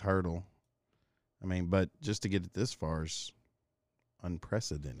biggest hurdle. I mean, but just to get it this far is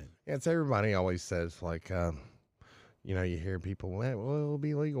unprecedented. Yeah, it's everybody always says, like, you hear people, well, it'll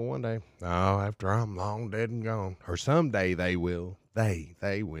be legal one day. No, after I'm long dead and gone. Or someday they will.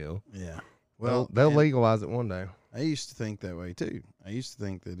 They will. Yeah. Well, they'll legalize it one day. I used to think that way too. I used to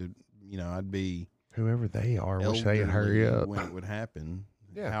think that I'd be Whoever they are, wish they'd hurry elderly up. when it would happen.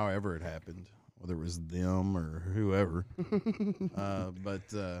 Yeah. However it happened. whether it was them or whoever.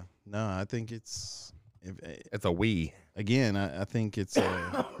 But no, I think it's It's a we. again. I think it's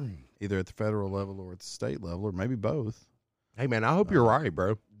either at the federal level or at the state level, or maybe both. Hey man, I hope you're right,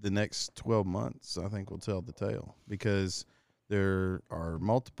 bro. The next 12 months, I think, will tell the tale, because there are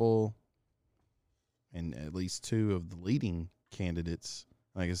multiple, and at least two of the leading candidates.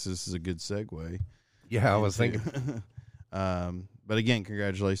 I guess this is a good segue. Yeah, I was thinking. But again,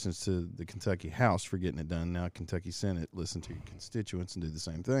 congratulations to the Kentucky House for getting it done. Now Kentucky Senate, listen to your constituents and do the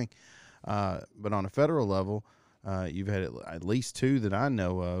same thing. But on a federal level, you've had at least two that I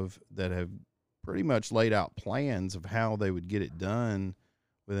know of that have pretty much laid out plans of how they would get it done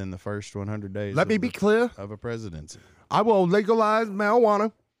within the first 100 days. Let me be clear. Of a presidency. I will legalize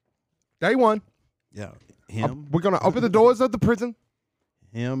marijuana. Day one. Yeah, him, We're gonna open the doors of the prison.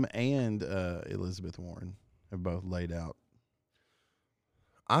 him, and Elizabeth Warren have both laid out.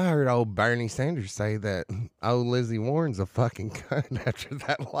 I heard old Bernie Sanders say that old Lizzie Warren's a fucking cunt after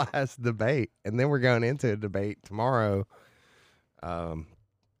that last debate. And then we're going into a debate tomorrow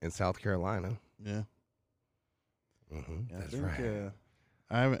in South Carolina. Yeah, Mm-hmm. I That's think, right.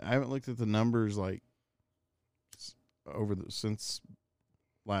 I haven't looked at the numbers like since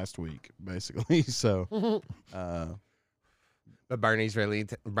last week, basically. So, But Bernie's really,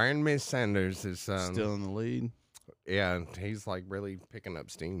 Bernie Sanders is still in the lead. yeah, he's like really picking up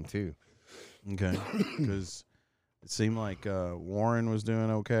steam too. Okay, because it seemed like Warren was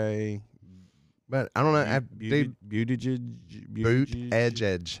doing okay. But I don't know. Dude, Buttigieg.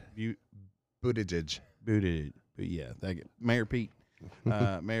 Buttigieg. But yeah, Mayor Pete.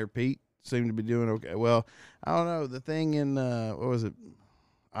 Mayor Pete seemed to be doing okay. Well, I don't know. The thing in what was it,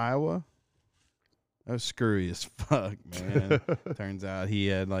 Iowa? That was screwy as fuck, man. Turns out he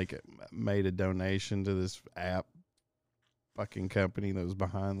had made a donation to this app fucking company that was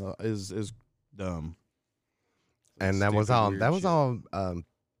behind the is dumb. And that Stupid, was all. weird That was shit. all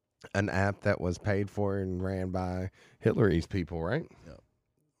an app that was paid for and ran by Hillary's people, right?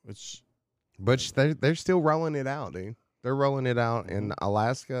 Which But they're still rolling it out, dude. They're rolling it out in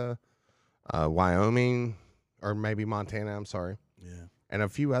Alaska, Wyoming, or maybe Montana. I'm sorry, yeah. and a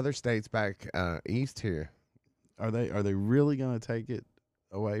few other states back east here. Are they really going to take it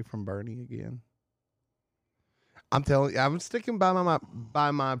away from Bernie again? I'm telling you, I'm sticking by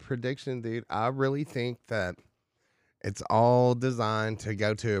my prediction, dude. I really think that it's all designed to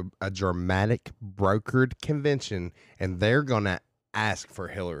go to a dramatic brokered convention, and they're gonna ask for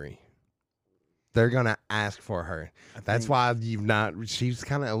Hillary. They're gonna ask for her. That's why you've not. She's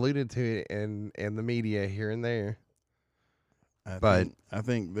kind of alluded to it in the media here and there. I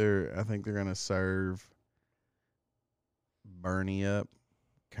think they're gonna serve Bernie up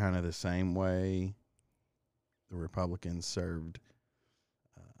kind of the same way the Republicans served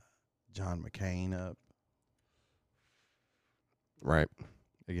John McCain up Right.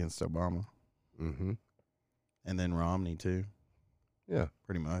 against Obama, Mm-hmm. and then Romney too. Yeah.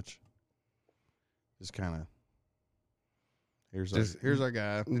 Pretty much. Just kind of here's our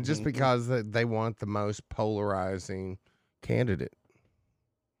guy. Just because they want the most polarizing candidate.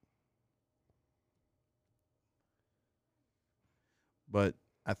 But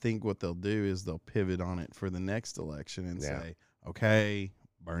I think what they'll do is they'll pivot on it for the next election and Yeah. say, okay,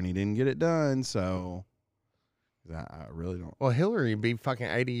 Bernie didn't get it done, so I really don't. Well, Hillary be fucking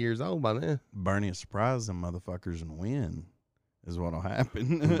 80 years old by then. Bernie will surprise them motherfuckers and win is what'll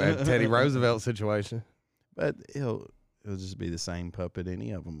happen. Bad Teddy Roosevelt situation. But he'll just be the same puppet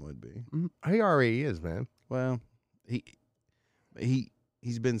any of them would be. He already is, man. Well,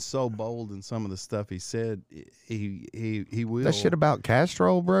 he's been so bold in some of the stuff he said. He will. That shit about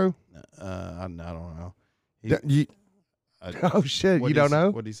Castro, bro. I don't know. Oh shit, you don't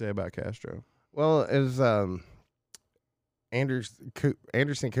know? What did he say about Castro? Well, it was Anderson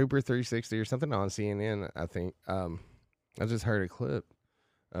Cooper 360 or something on CNN, I think. I just heard a clip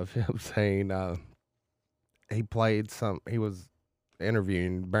of him saying he was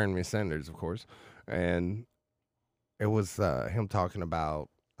interviewing Bernie Sanders, of course, and it was him talking about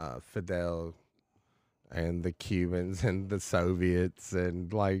Fidel and the Cubans and the Soviets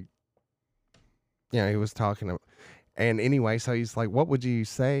and he was talking and anyway, so he's like, what would you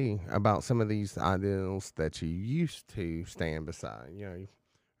say about some of these ideals that you used to stand beside,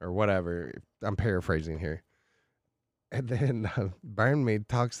 or whatever? I'm paraphrasing here. And then Bernie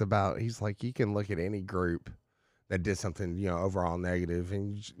talks about, he's like, you can look at any group that did something, overall negative,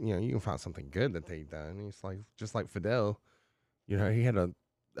 and, you can find something good that they done. And he's like, just like Fidel, he had a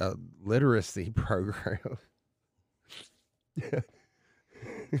literacy program.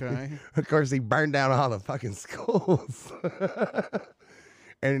 Okay. Of course, he burned down all the fucking schools.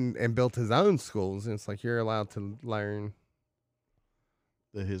 and built his own schools. And it's like you're allowed to learn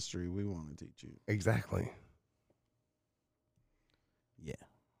The history we want to teach you. exactly. Yeah.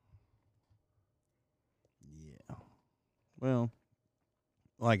 Yeah. Well,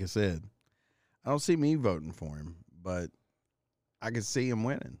 like I said, I don't see me voting for him, but I could see him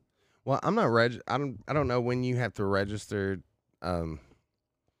winning. Well, I'm not I don't know when you have to register. I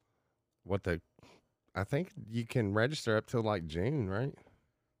think you can register up till like June, right?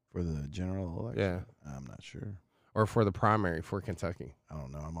 For the general election? Yeah, I'm not sure. or for the primary for Kentucky. I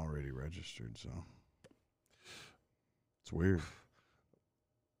don't know. I'm already registered, so it's weird.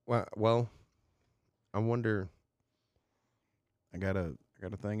 Well, I wonder. I got a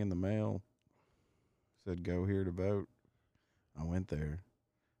thing in the mail. Said go here to vote. I went there.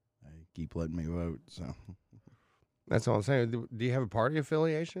 They keep letting me vote. So That's all I'm saying. Do you have a party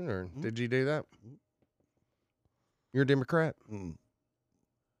affiliation, or did you do that? You're a Democrat. mm,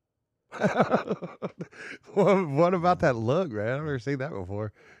 What about that look, man? I've never seen that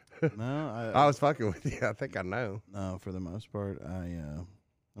before. no, I was fucking with you. I think I know. no. For the most part,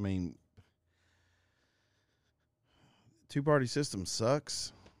 I mean, two-party system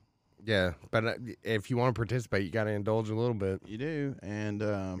sucks. Yeah, but if you want to participate, you got to indulge a little bit. You do, and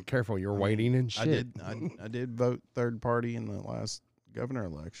Be careful, you're waiting and shit. I did vote third party in the last governor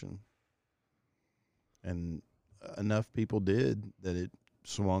election, and enough people did that it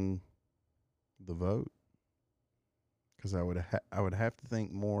swung the vote. Because I would have to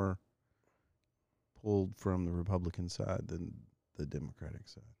think more pulled from the Republican side than the Democratic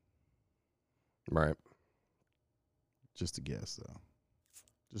side. Right. Just a guess, though.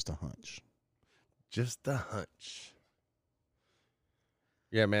 Just a hunch. Just a hunch.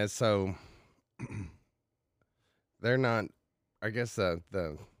 Yeah, man. So they're not. I guess the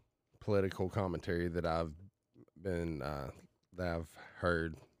political commentary that I've been that I've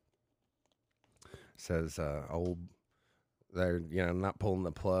heard says they're not pulling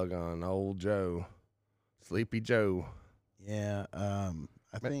the plug on old Joe, Sleepy Joe. Yeah, I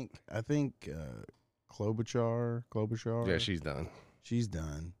think Klobuchar. Yeah, she's done. She's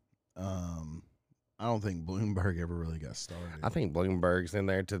done. I don't think Bloomberg ever really got started. I think Bloomberg's in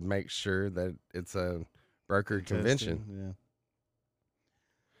there to make sure that it's a brokered convention.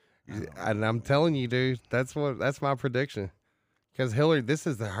 Yeah. And I'm telling you, dude, that's my prediction. Because Hillary, this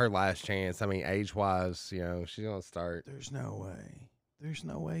is her last chance. I mean, age wise, she's gonna start. There's no way. There's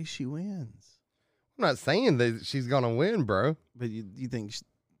no way she wins. I'm not saying that she's gonna win, bro. But you think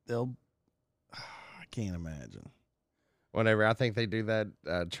they'll? I can't imagine. Whenever I think they do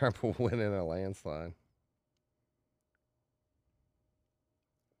that, Trump will win in a landslide.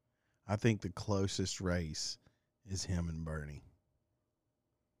 I think the closest race is him and Bernie.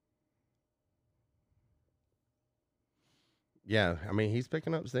 Yeah, I mean, he's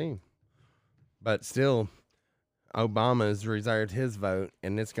picking up steam. But still, Obama's reserved his vote,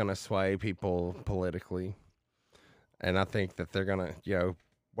 and it's going to sway people politically. And I think that they're going to,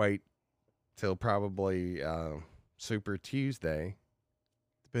 wait till probably Super Tuesday.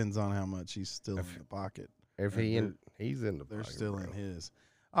 Depends on how much he's still in the pocket. If he's in the They're pocket, still bro. in his.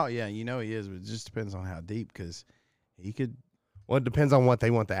 Oh, yeah, he is, but it just depends on how deep, because he could. Well, it depends on what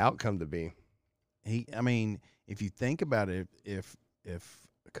they want the outcome to be. If you think about it, if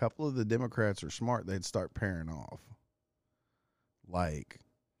a couple of the Democrats are smart, they'd start pairing off. Like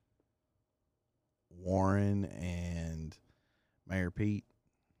Warren and Mayor Pete,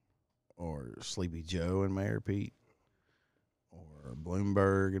 or Sleepy Joe and Mayor Pete, or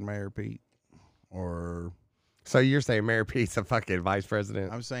Bloomberg and Mayor Pete, or... So you're saying Mayor Pete's a fucking vice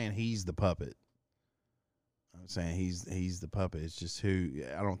president? I'm saying he's the puppet. I'm saying he's the puppet. It's just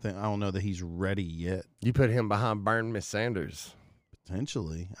I don't know that he's ready yet. You put him behind Bernie Sanders.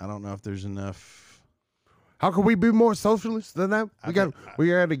 Potentially. I don't know if there's enough. How can we be more socialist than that? We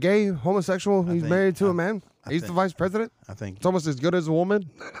got a gay homosexual. He's married to a man. He's the vice president. I think It's almost as good as a woman.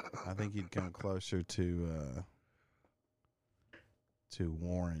 I think he'd come closer to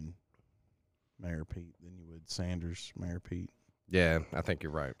Warren, Mayor Pete, than you would Sanders, Mayor Pete. Yeah, I think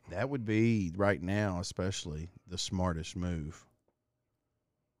you're right. That would be, right now especially, the smartest move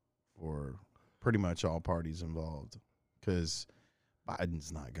for pretty much all parties involved. Because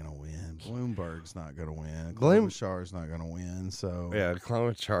Biden's not going to win. Bloomberg's not going to win. Klobuchar's not going to win. So Yeah,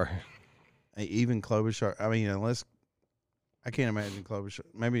 Klobuchar. even Klobuchar, I mean, unless, I can't imagine Klobuchar,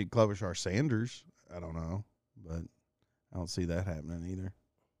 maybe Klobuchar Sanders, I don't know. But I don't see that happening either.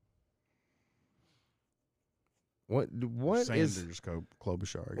 What Sanders,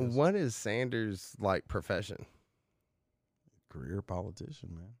 Klobuchar, I guess. What is Sanders' like profession? Career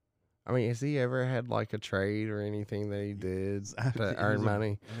politician, man. I mean, has he ever had like a trade or anything that he did I to think he earn was a-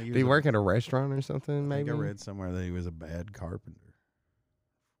 money? I think Did he was a- work at a restaurant or something? I think Maybe. I read somewhere that he was a bad carpenter.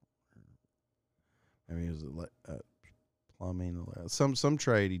 Maybe he was plumbing, some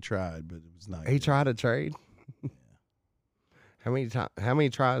trade he tried, but it was not. He good. tried a trade. Yeah. How many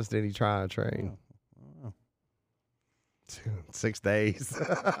tries did he try a trade? I don't know. 6 days.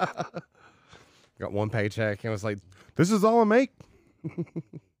 Got one paycheck and was like, "This is all I make." I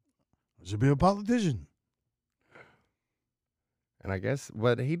should be a politician. And I guess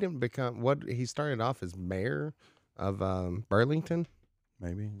he started off as mayor of Burlington,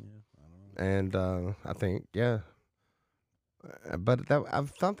 Maybe. Yeah. I don't know. and I think but I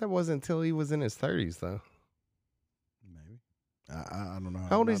thought that wasn't until he was in his 30s though. Maybe. I don't know.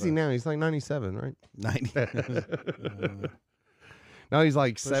 How old is he now? He's like 97, right? 90. No, he's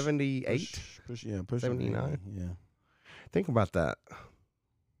like Push- 78. Push 79. Yeah. Think about that.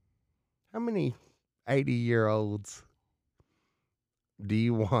 How many 80-year-olds do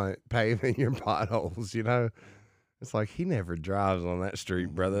you want paving your potholes? You know, it's like he never drives on that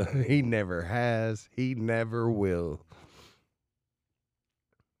street, brother. He never has. He never will.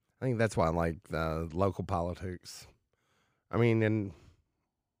 I think that's why I like local politics. I mean, and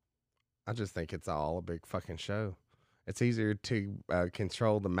I just think it's all a big fucking show. It's easier to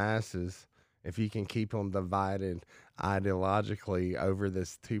control the masses if you can keep them divided ideologically over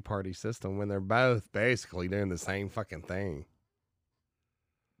this two-party system when they're both basically doing the same fucking thing.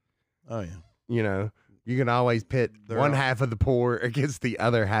 Oh, yeah. You know, you can always pit They're one all- half of the poor against the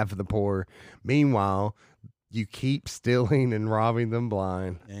other half of the poor. Meanwhile, you keep stealing and robbing them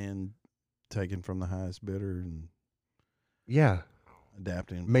blind. And taken from the highest bidder and Yeah.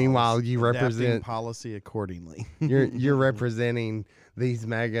 adapting. Meanwhile, policy, you adapting represent- policy accordingly. You're representing these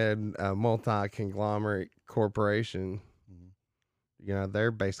mega multi-conglomerate corporation. Mhm. You know,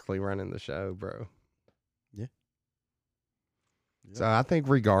 they're basically running the show, bro. Yeah. So I think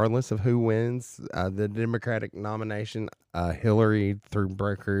regardless of who wins the Democratic nomination, Hillary through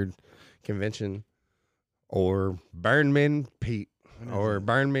brokered convention, or Burnman Pete, When is or it?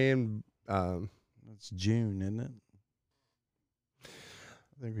 Burnman. It's June, isn't it?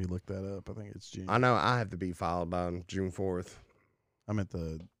 I think we looked that up. I think it's June. I know I have to be filed on June 4th. I'm at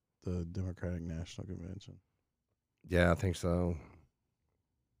the Democratic National Convention. Yeah, I think so.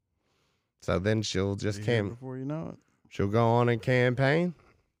 So then she'll just Be here cam. before you know She'll go on and campaign.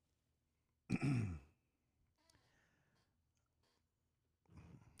 it.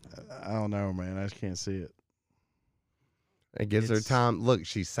 I don't know, man. I just can't see it. It gives her It's- time. Look,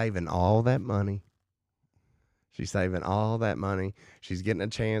 she's saving all that money. She's saving all that money. She's getting a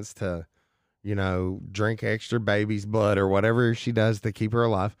chance to, you know, drink extra baby's blood or whatever she does to keep her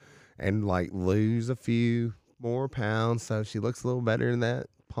alive and like lose a few more pounds so she looks a little better in that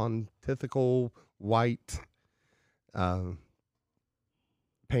pontifical white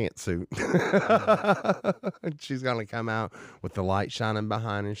pantsuit. She's going to come out with the light shining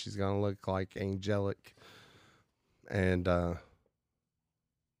behind her. She's going to look like angelic. And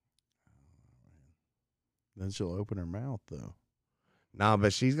Then she'll open her mouth, though. no,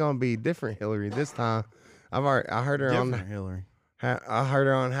 but she's gonna be different, Hillary, this time. I heard her Different Hillary. I heard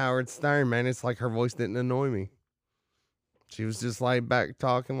her on Howard Stern, man. It's like her voice didn't annoy me. She was just laid back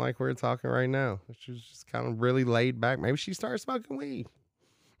talking like we're talking right now. She was just kind of really laid back. Maybe she started smoking weed.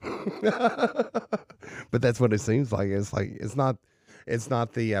 But that's what it seems like. It's not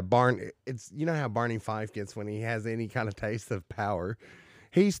the Barney. It's, you know how Barney Fife gets when he has any kind of taste of power.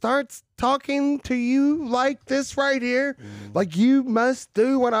 He starts talking to you like this right here. Like, you must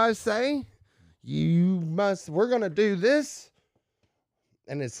do what I say. We're going to do this.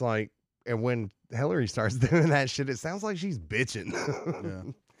 And it's like, and when Hillary starts doing that shit, it sounds like she's bitching.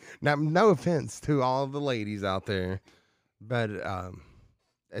 Yeah. Now, no offense to all the ladies out there, but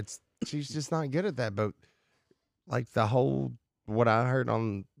she's just not good at that. But like what I heard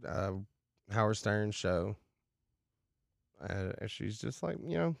on Howard Stern's show, she's just like,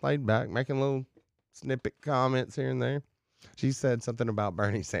 you know, laid back, making little snippet comments here and there. She said something about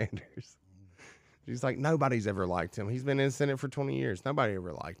Bernie Sanders. She's like, nobody's ever liked him. He's been in the Senate for 20 years. Nobody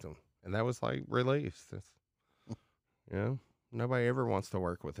ever liked him. And that was like relief. You know, nobody ever wants to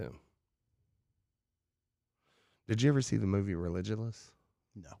work with him. Did you ever see the movie Religulous?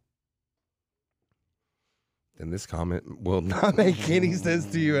 No. Then this comment will not make any sense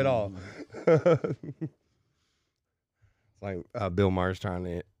to you at all. It's like Bill Maher's trying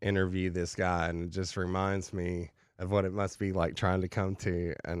to interview this guy, and it just reminds me of what it must be like trying to come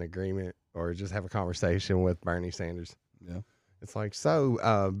to an agreement or just have a conversation with Bernie Sanders. Yeah. It's like,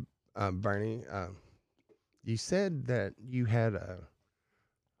 so, Bernie, you said that you had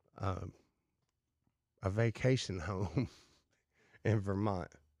a vacation home in Vermont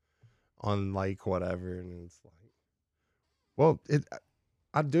on lake whatever, and it's like, well,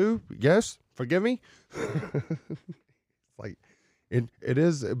 I do, yes, forgive me. It's like it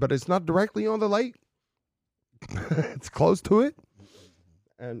is, but it's not directly on the lake. It's close to it,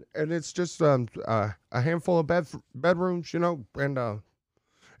 and it's just a handful of bedrooms, you know, and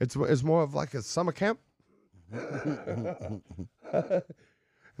it's more of like a summer camp. And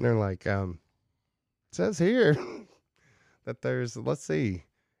they're like, it says here that there's, let's see,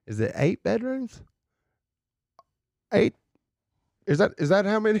 is it 8 bedrooms? 8? Is that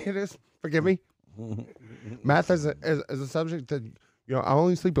how many it is? Forgive me. Math is a subject that, you know, I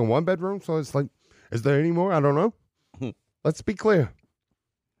only sleep in 1 bedroom, so it's like, is there any more? I don't know. Let's be clear.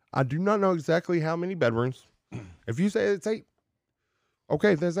 I do not know exactly how many bedrooms. If you say it's 8,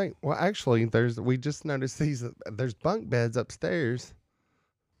 okay, there's 8. Well, actually, we just noticed there's bunk beds upstairs.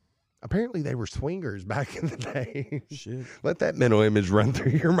 Apparently, they were swingers back in the day. Shit. Let that mental image run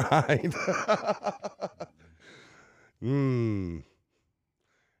through your mind.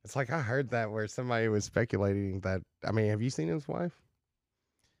 It's like I heard that where somebody was speculating that. I mean, have you seen his wife?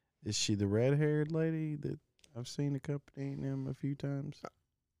 Is she the red-haired lady that I've seen accompanying him a few times?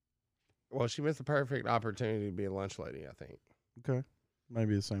 Well, she missed the perfect opportunity to be a lunch lady, I think. Okay.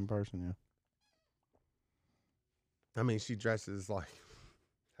 Maybe the same person, yeah. I mean, she dresses like,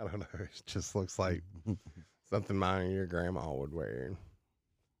 I don't know, it just looks like something mine and your grandma would wear.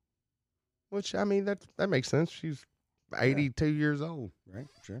 Which, I mean, that makes sense. She's 82 years old. Right,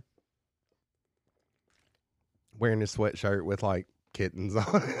 sure. Wearing a sweatshirt with like kittens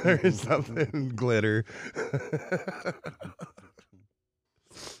on it or something, glitter.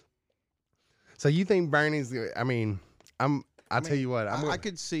 So you think Bernie's, I mean, I tell you what, I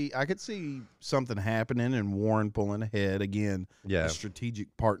could see something happening and Warren pulling ahead again. Yeah. A strategic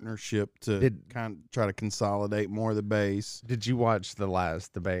kind of try to consolidate more of the base. Did you watch the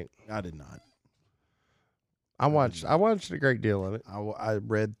last debate? I did not. I watched a great deal of it. I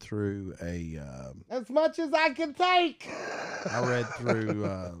read through As much as I can take. I read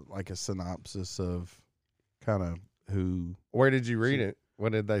through like a synopsis of kind of who. Where did you read it?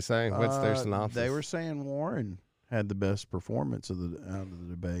 What did they say? What's their synopsis? They were saying Warren had the best performance out of the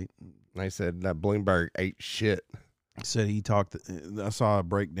debate. They said that Bloomberg ate shit. He said he talked. I saw a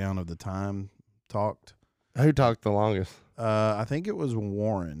breakdown of the time talked. Who talked the longest? I think it was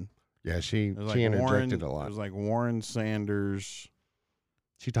Warren. Yeah, she It was interjected a It lot. was like Warren, Sanders,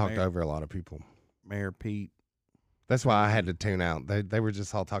 She talked Mayor- over a lot of people. Mayor Pete. That's why I had to tune out. They were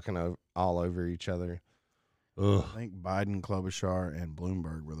just all talking all over each other. Ugh. I think Biden, Klobuchar, and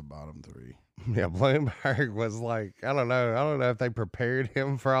Bloomberg were the bottom 3. Yeah, Bloomberg was like, I don't know if they prepared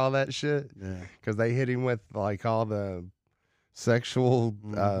him for all that shit Yeah. because they hit him with like all the sexual,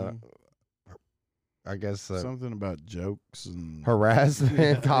 I guess, Something about jokes and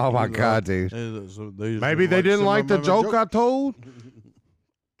harassment. Oh my God, dude. Maybe they didn't like the joke I told.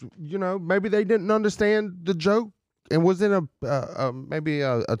 You know, maybe they didn't understand the joke and was in maybe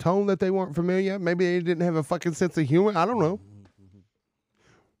a tone that they weren't familiar. Maybe they didn't have a fucking sense of humor. I don't know.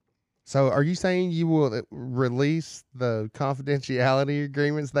 So are you saying you will release the confidentiality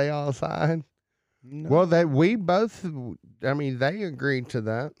agreements they all signed? No. Well, they agreed to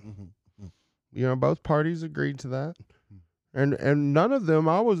that. You know, both parties agreed to that. And none of them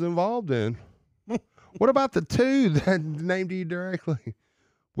I was involved in. What about the 2 that named you directly?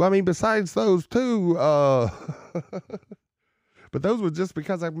 Well, I mean, besides those 2, but those were just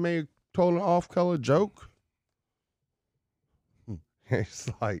because I may have told an off-color joke. It's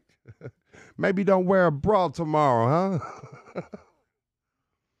like, maybe don't wear a bra tomorrow, huh?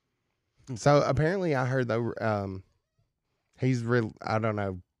 So apparently I heard that I don't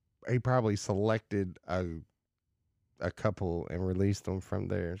know, he probably selected a couple and released them from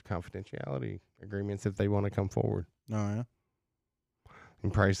their confidentiality agreements if they want to come forward. Oh, yeah.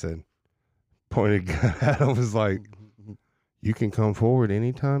 And probably said, pointed gun at him, was like, you can come forward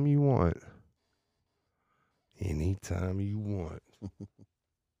anytime you want. Anytime you want.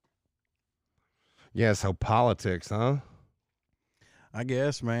 Yeah, so politics, huh? I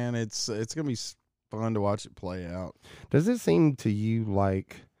guess, man, it's gonna be fun to watch it play out. Does it seem to you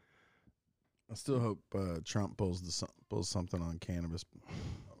like I still hope Trump pulls something on cannabis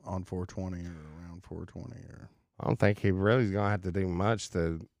on 420 or around 420 or. I don't think he really is going to have to do much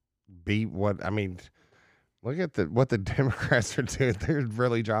to beat what, I mean, look at what the Democrats are doing. They're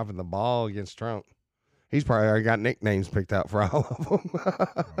really dropping the ball against Trump. He's probably already got nicknames picked out for all of them.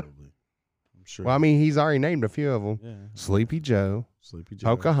 Probably. I'm sure. Well, I mean, he's already named a few of them. Yeah. Sleepy Joe. Sleepy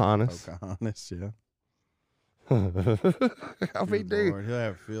Joe. Pocahontas. Pocahontas, yeah. I mean, Good dude, Lord, he'll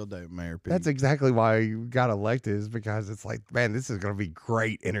have a field day with Mayor Pete. that's exactly why you got elected, is because it's like, man, this is going to be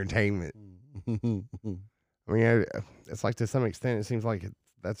great entertainment. I mean, it's like to some extent, it seems like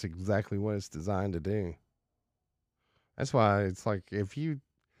that's exactly what it's designed to do. That's why it's like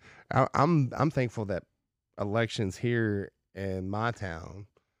I'm thankful that elections here in my town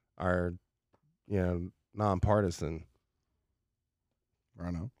are, nonpartisan.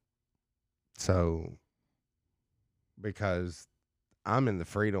 I know. So, because I'm in the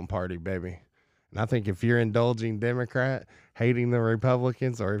Freedom Party, baby. And I think if you're indulging Democrat, hating the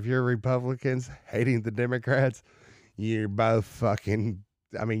Republicans, or if you're Republicans, hating the Democrats, you're both fucking,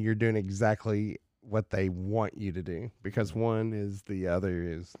 you're doing exactly what they want you to do. Because one is the other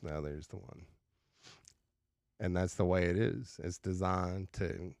is the other is the one. And that's the way it is. It's designed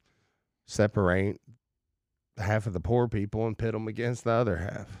to separate half of the poor people and pit them against the other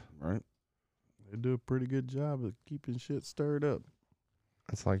half. Right. They do a pretty good job of keeping shit stirred up.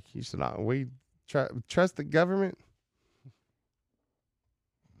 It's like, you should not, we trust the government.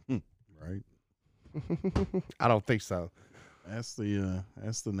 Right. I don't think so. Ask the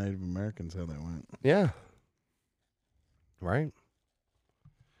Native Americans how that went. Yeah. Right.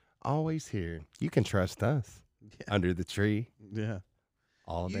 Always here. You can trust us under the tree Yeah.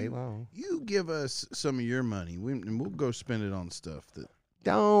 all day long. You give us some of your money, and we'll go spend it on stuff that.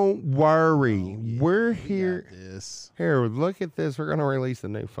 Don't worry. Oh, yeah, We're we here. got this. Here, look at this. We're going to release a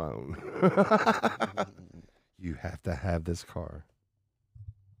new phone. You have to have this car.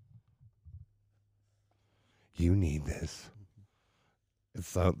 You need this.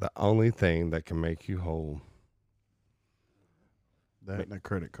 It's the only thing that can make you whole. That and a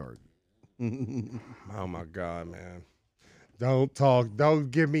credit card. Oh, my God, man. Don't talk.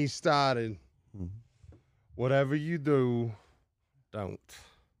 Don't get me started. Whatever you do, don't.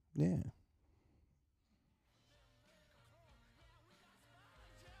 Yeah.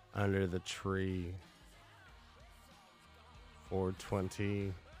 Under the tree.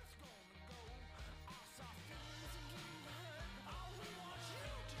 420.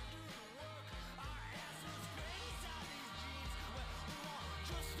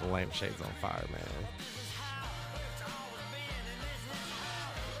 The lampshade's on fire, man.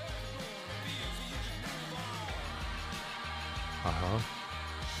 Uh-huh.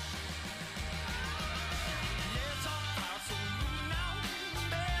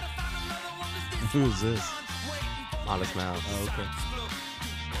 Who is this? Modest Mouse. Oh, okay.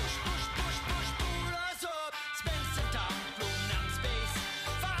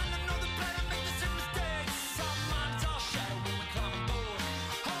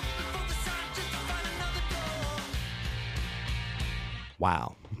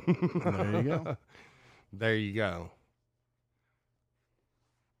 Wow. There you go. There you go.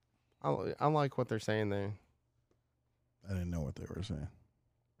 I like what they're saying there. I didn't know what they were saying.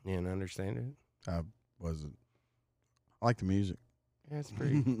 You didn't understand it? I wasn't. I like the music. Yeah, it's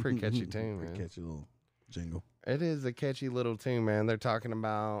pretty catchy tune, Pretty man. catchy little jingle. It is a catchy little tune, man. They're talking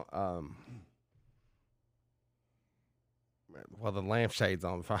about the lampshade's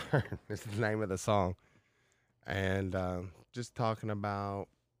on fire is the name of the song. And just talking about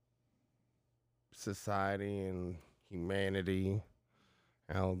society and humanity,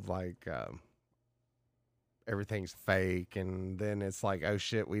 how like everything's fake, and then it's like, oh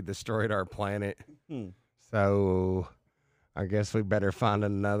shit, we destroyed our planet. So I guess we better find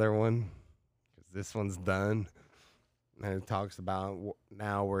another one because this one's done. And it talks about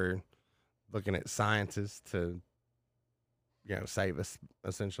now we're looking at scientists to, save us,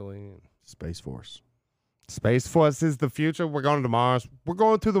 essentially. Space Force. Space Force is the future. We're going to Mars. We're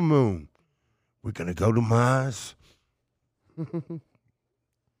going to the moon. We're going to go to Mars.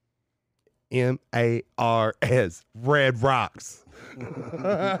 MARS, Red Rocks.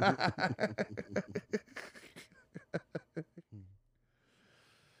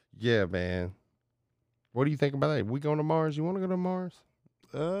 Yeah, man. What do you think about that? We going to Mars? You want to go to Mars?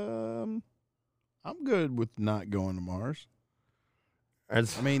 I'm good with not going to Mars. I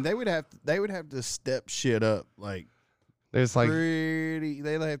mean, they would have to step shit up like there's like pretty.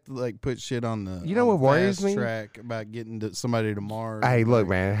 They have to like put shit on the what worries fast me? track about getting somebody to Mars. Hey, look,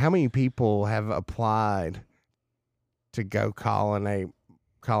 man. How many people have applied to go colonize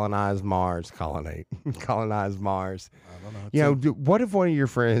Mars? Colonize Mars. I don't know. What if one of your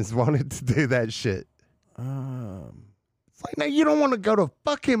friends wanted to do that shit? It's like, no, you don't want to go to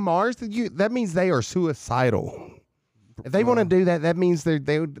fucking Mars. That means they are suicidal. If they want to do that, that means they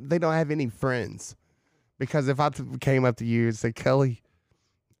don't have any friends. Because if I came up to you and said, Kelly,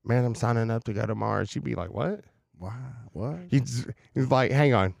 man, I'm signing up to go to Mars, you'd be like, what? Why? What? He's like,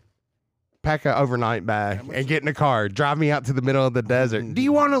 hang on. pack an overnight bag and get in a car. Drive me out to the middle of the desert. Do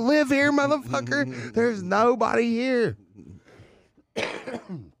you want to live here, motherfucker? There's nobody here.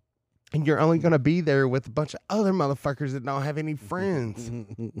 And you're only going to be there with a bunch of other motherfuckers that don't have any friends.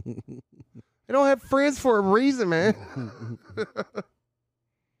 They don't have friends for a reason, man.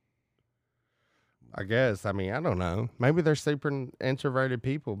 I guess. I mean, I don't know. Maybe they're super introverted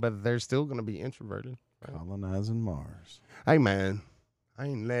people, but they're still going to be introverted. Colonizing Mars. Hey, man, I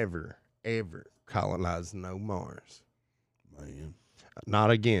ain't never, ever colonizing no Mars. Man. Not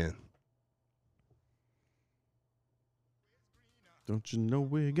again. Don't you know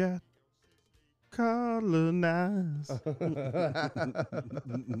we got colonized?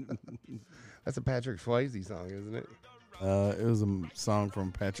 That's a Patrick Swayze song, isn't it? It was a song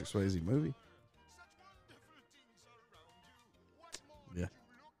from Patrick Swayze movie. Yeah.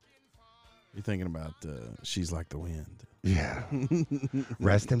 You're thinking about She's Like the Wind. Yeah.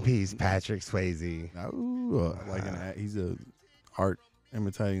 Rest in peace, Patrick Swayze. Oh, he's a art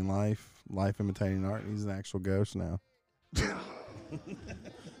imitating life imitating art. He's an actual ghost now.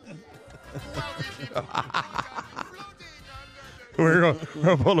 We're going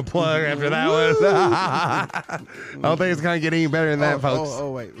to pull the plug after that one. I don't think it's going to get any better than that, folks.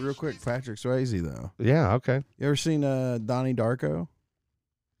 Oh, wait. Real quick. Patrick Swayze, though. Yeah, okay. You ever seen Donnie Darko?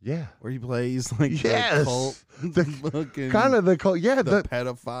 Yeah. Where he plays like Yes. the cult looking, Kind of the cult. Yeah. the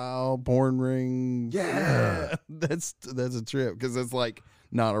pedophile porn ring. Yeah. That's a trip because it's like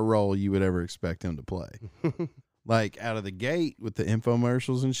not a role you would ever expect him to play. Like out of the gate with the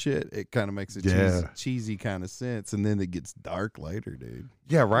infomercials and shit, it kind of makes a cheesy kind of sense, and then it gets dark later, dude.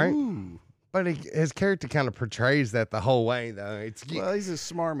 Yeah, right? Ooh. But his character kind of portrays that the whole way, though. It's Well, he's a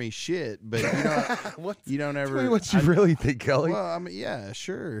smarmy shit, but you know, you don't ever. Tell me what you really think, Kelly. Well, I mean, yeah,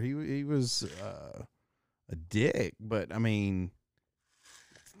 sure, he was a dick, but I mean,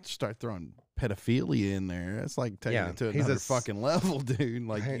 start throwing pedophilia in there. That's like taking it to he's another fucking level, dude.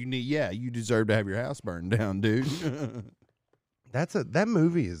 Like you deserve to have your house burned down, dude. That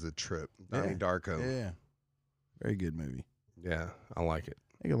movie is a trip. Donnie Darko. Yeah, very good movie. Yeah, I like it.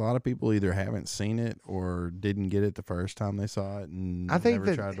 I think a lot of people either haven't seen it or didn't get it the first time they saw it, and I think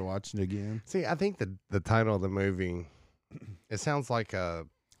never tried to watch it again. See, I think the title of the movie, it sounds like a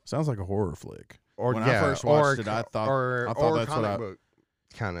horror flick. or When yeah, I first watched it, I thought that's what comic book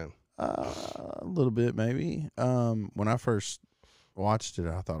kind of. A little bit, maybe. When I first watched it,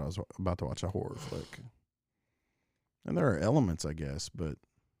 I thought I was about to watch a horror flick. And there are elements, I guess, but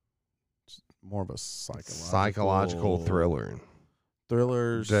it's more of a psychological thriller.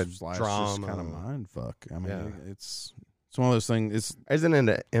 Thrillers The slash drama. just kind of mind fuck. I mean, Yeah. it's one of those things. Isn't it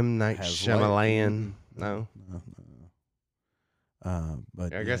a M. Night Has Shyamalan? No.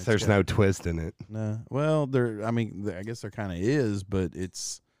 But I guess there's no twist in it. No. Well, I guess there kind of is, but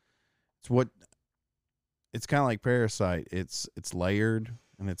it's kind of like Parasite. It's layered,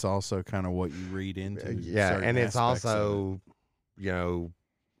 and it's also kind of what you read into. Yeah, certain and it's aspects of also,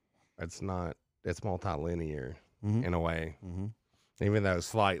 it's multilinear Mhm. in a way, Mhm. even though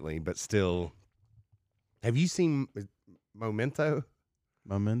slightly, but still. Have you seen Memento?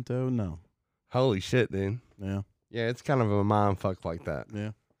 Memento. No. Holy shit, dude. Yeah. Yeah, it's kind of a mind fuck like that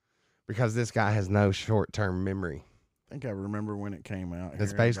Yeah. because this guy has no short term memory. I think I remember when it came out.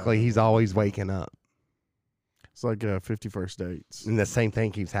 It's hearing basically about it. he's always waking up, It's like 50 First Dates. and the same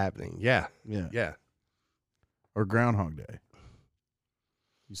thing keeps happening. Yeah, Yeah. yeah. Or Groundhog Day.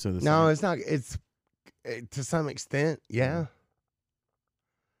 You said the No, same. it's not. It's to some extent, yeah.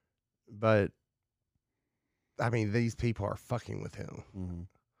 But I mean, these people are fucking with him. Mhm.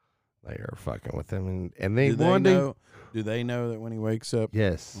 They are fucking with him, and they Do they want to. know? Do they know that when he wakes up?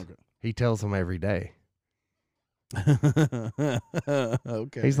 Yes, Okay. he tells them every day.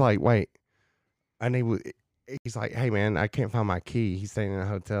 Okay. He's like, wait, I need. He's like, hey man, I can't find my key. He's staying in a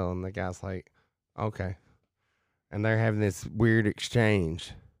hotel, and the guy's like, okay, and they're having this weird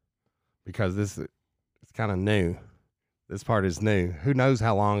exchange because it's kind of new. This part is new. Who knows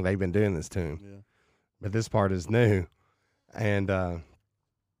how long they've been doing this to him? Yeah. But this part is new, and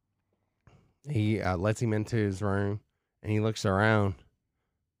he lets him into his room, and he looks around,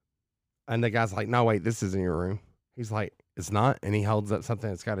 and the guy's like, no, wait, this isn't your room. He's like, it's not, and he holds up something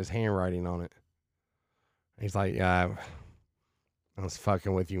that's got his handwriting on it. He's like, yeah, I was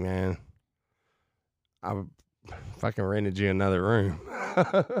fucking with you, man. I fucking rented you another room.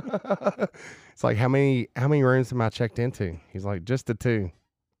 It's like, how many rooms am I checked into? He's like, just the 2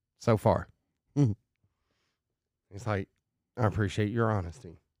 so far. Mhm. He's like, I appreciate your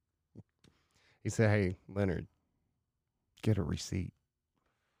honesty. He said, hey, Leonard, get a receipt.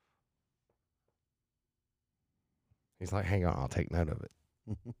 He's like, hang on, I'll take note of it.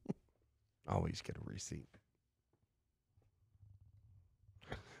 Always get a receipt.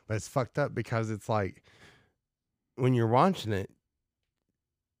 But it's fucked up because it's like when you're watching it,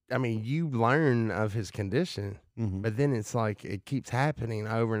 I mean, you learn of his condition, but then it's like it keeps happening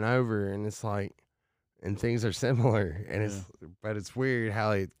over and over, and it's like, and things are similar, and but it's weird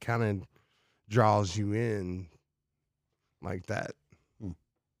how it kind of draws you in like that.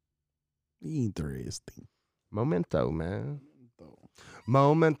 Interesting. Memento, man.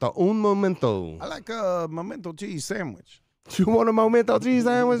 Momento, un momento. I like a memento cheese sandwich. You want a memento cheese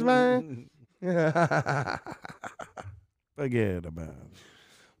sandwich, man? Forget about it.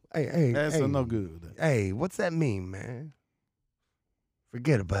 Hey, That's hey, no good. Hey, what's that mean, man?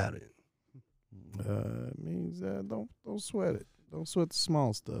 Forget about it. It means don't sweat it. Don't sweat the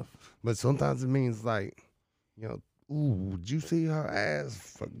small stuff. But sometimes it means like, you know, ooh, did you see her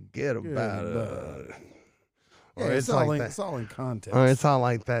ass? Forget about it. Yeah, Or it's like all in, that. it's all in context. Or it's all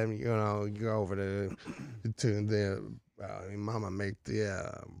like that. You know, you go over to the mama make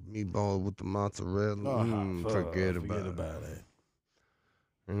the meatball with the mozzarella. Forget about it.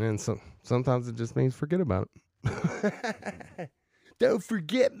 And then sometimes it just means forget about it. Don't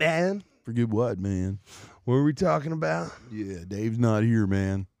forget, man. Forget what, man? What are we talking about? Yeah, Dave's not here,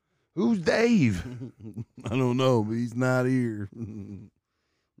 man. Who's Dave? I don't know, but he's not here.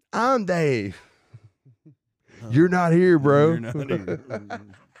 I'm Dave. You're not here, bro. You're not here.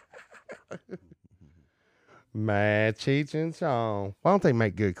 Mad Cheech and Chong. Why don't they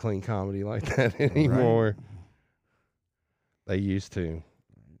make good, clean comedy like that anymore? Right. They used to.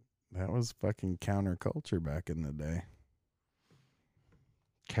 That was fucking counterculture back in the day.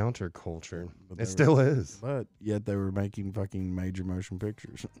 Counterculture. But It still is. But yet they were making fucking major motion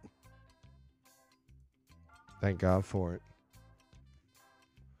pictures. Thank God for it.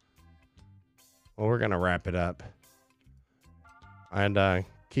 Well, we're going to wrap it up. And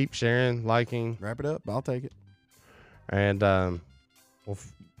keep sharing, liking. Wrap it up. I'll take it. And we'll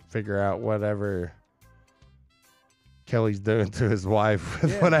figure out whatever Kelly's doing to his wife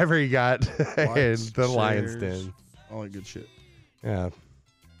with whatever he got in Likes, the Lion's shares, Den. all that good shit. Yeah.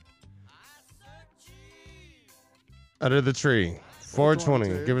 Under the Tree.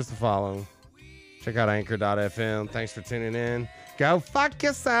 420. Give us a follow. Check out anchor.fm. Thanks for tuning in. Go fuck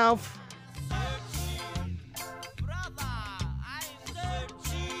yourself.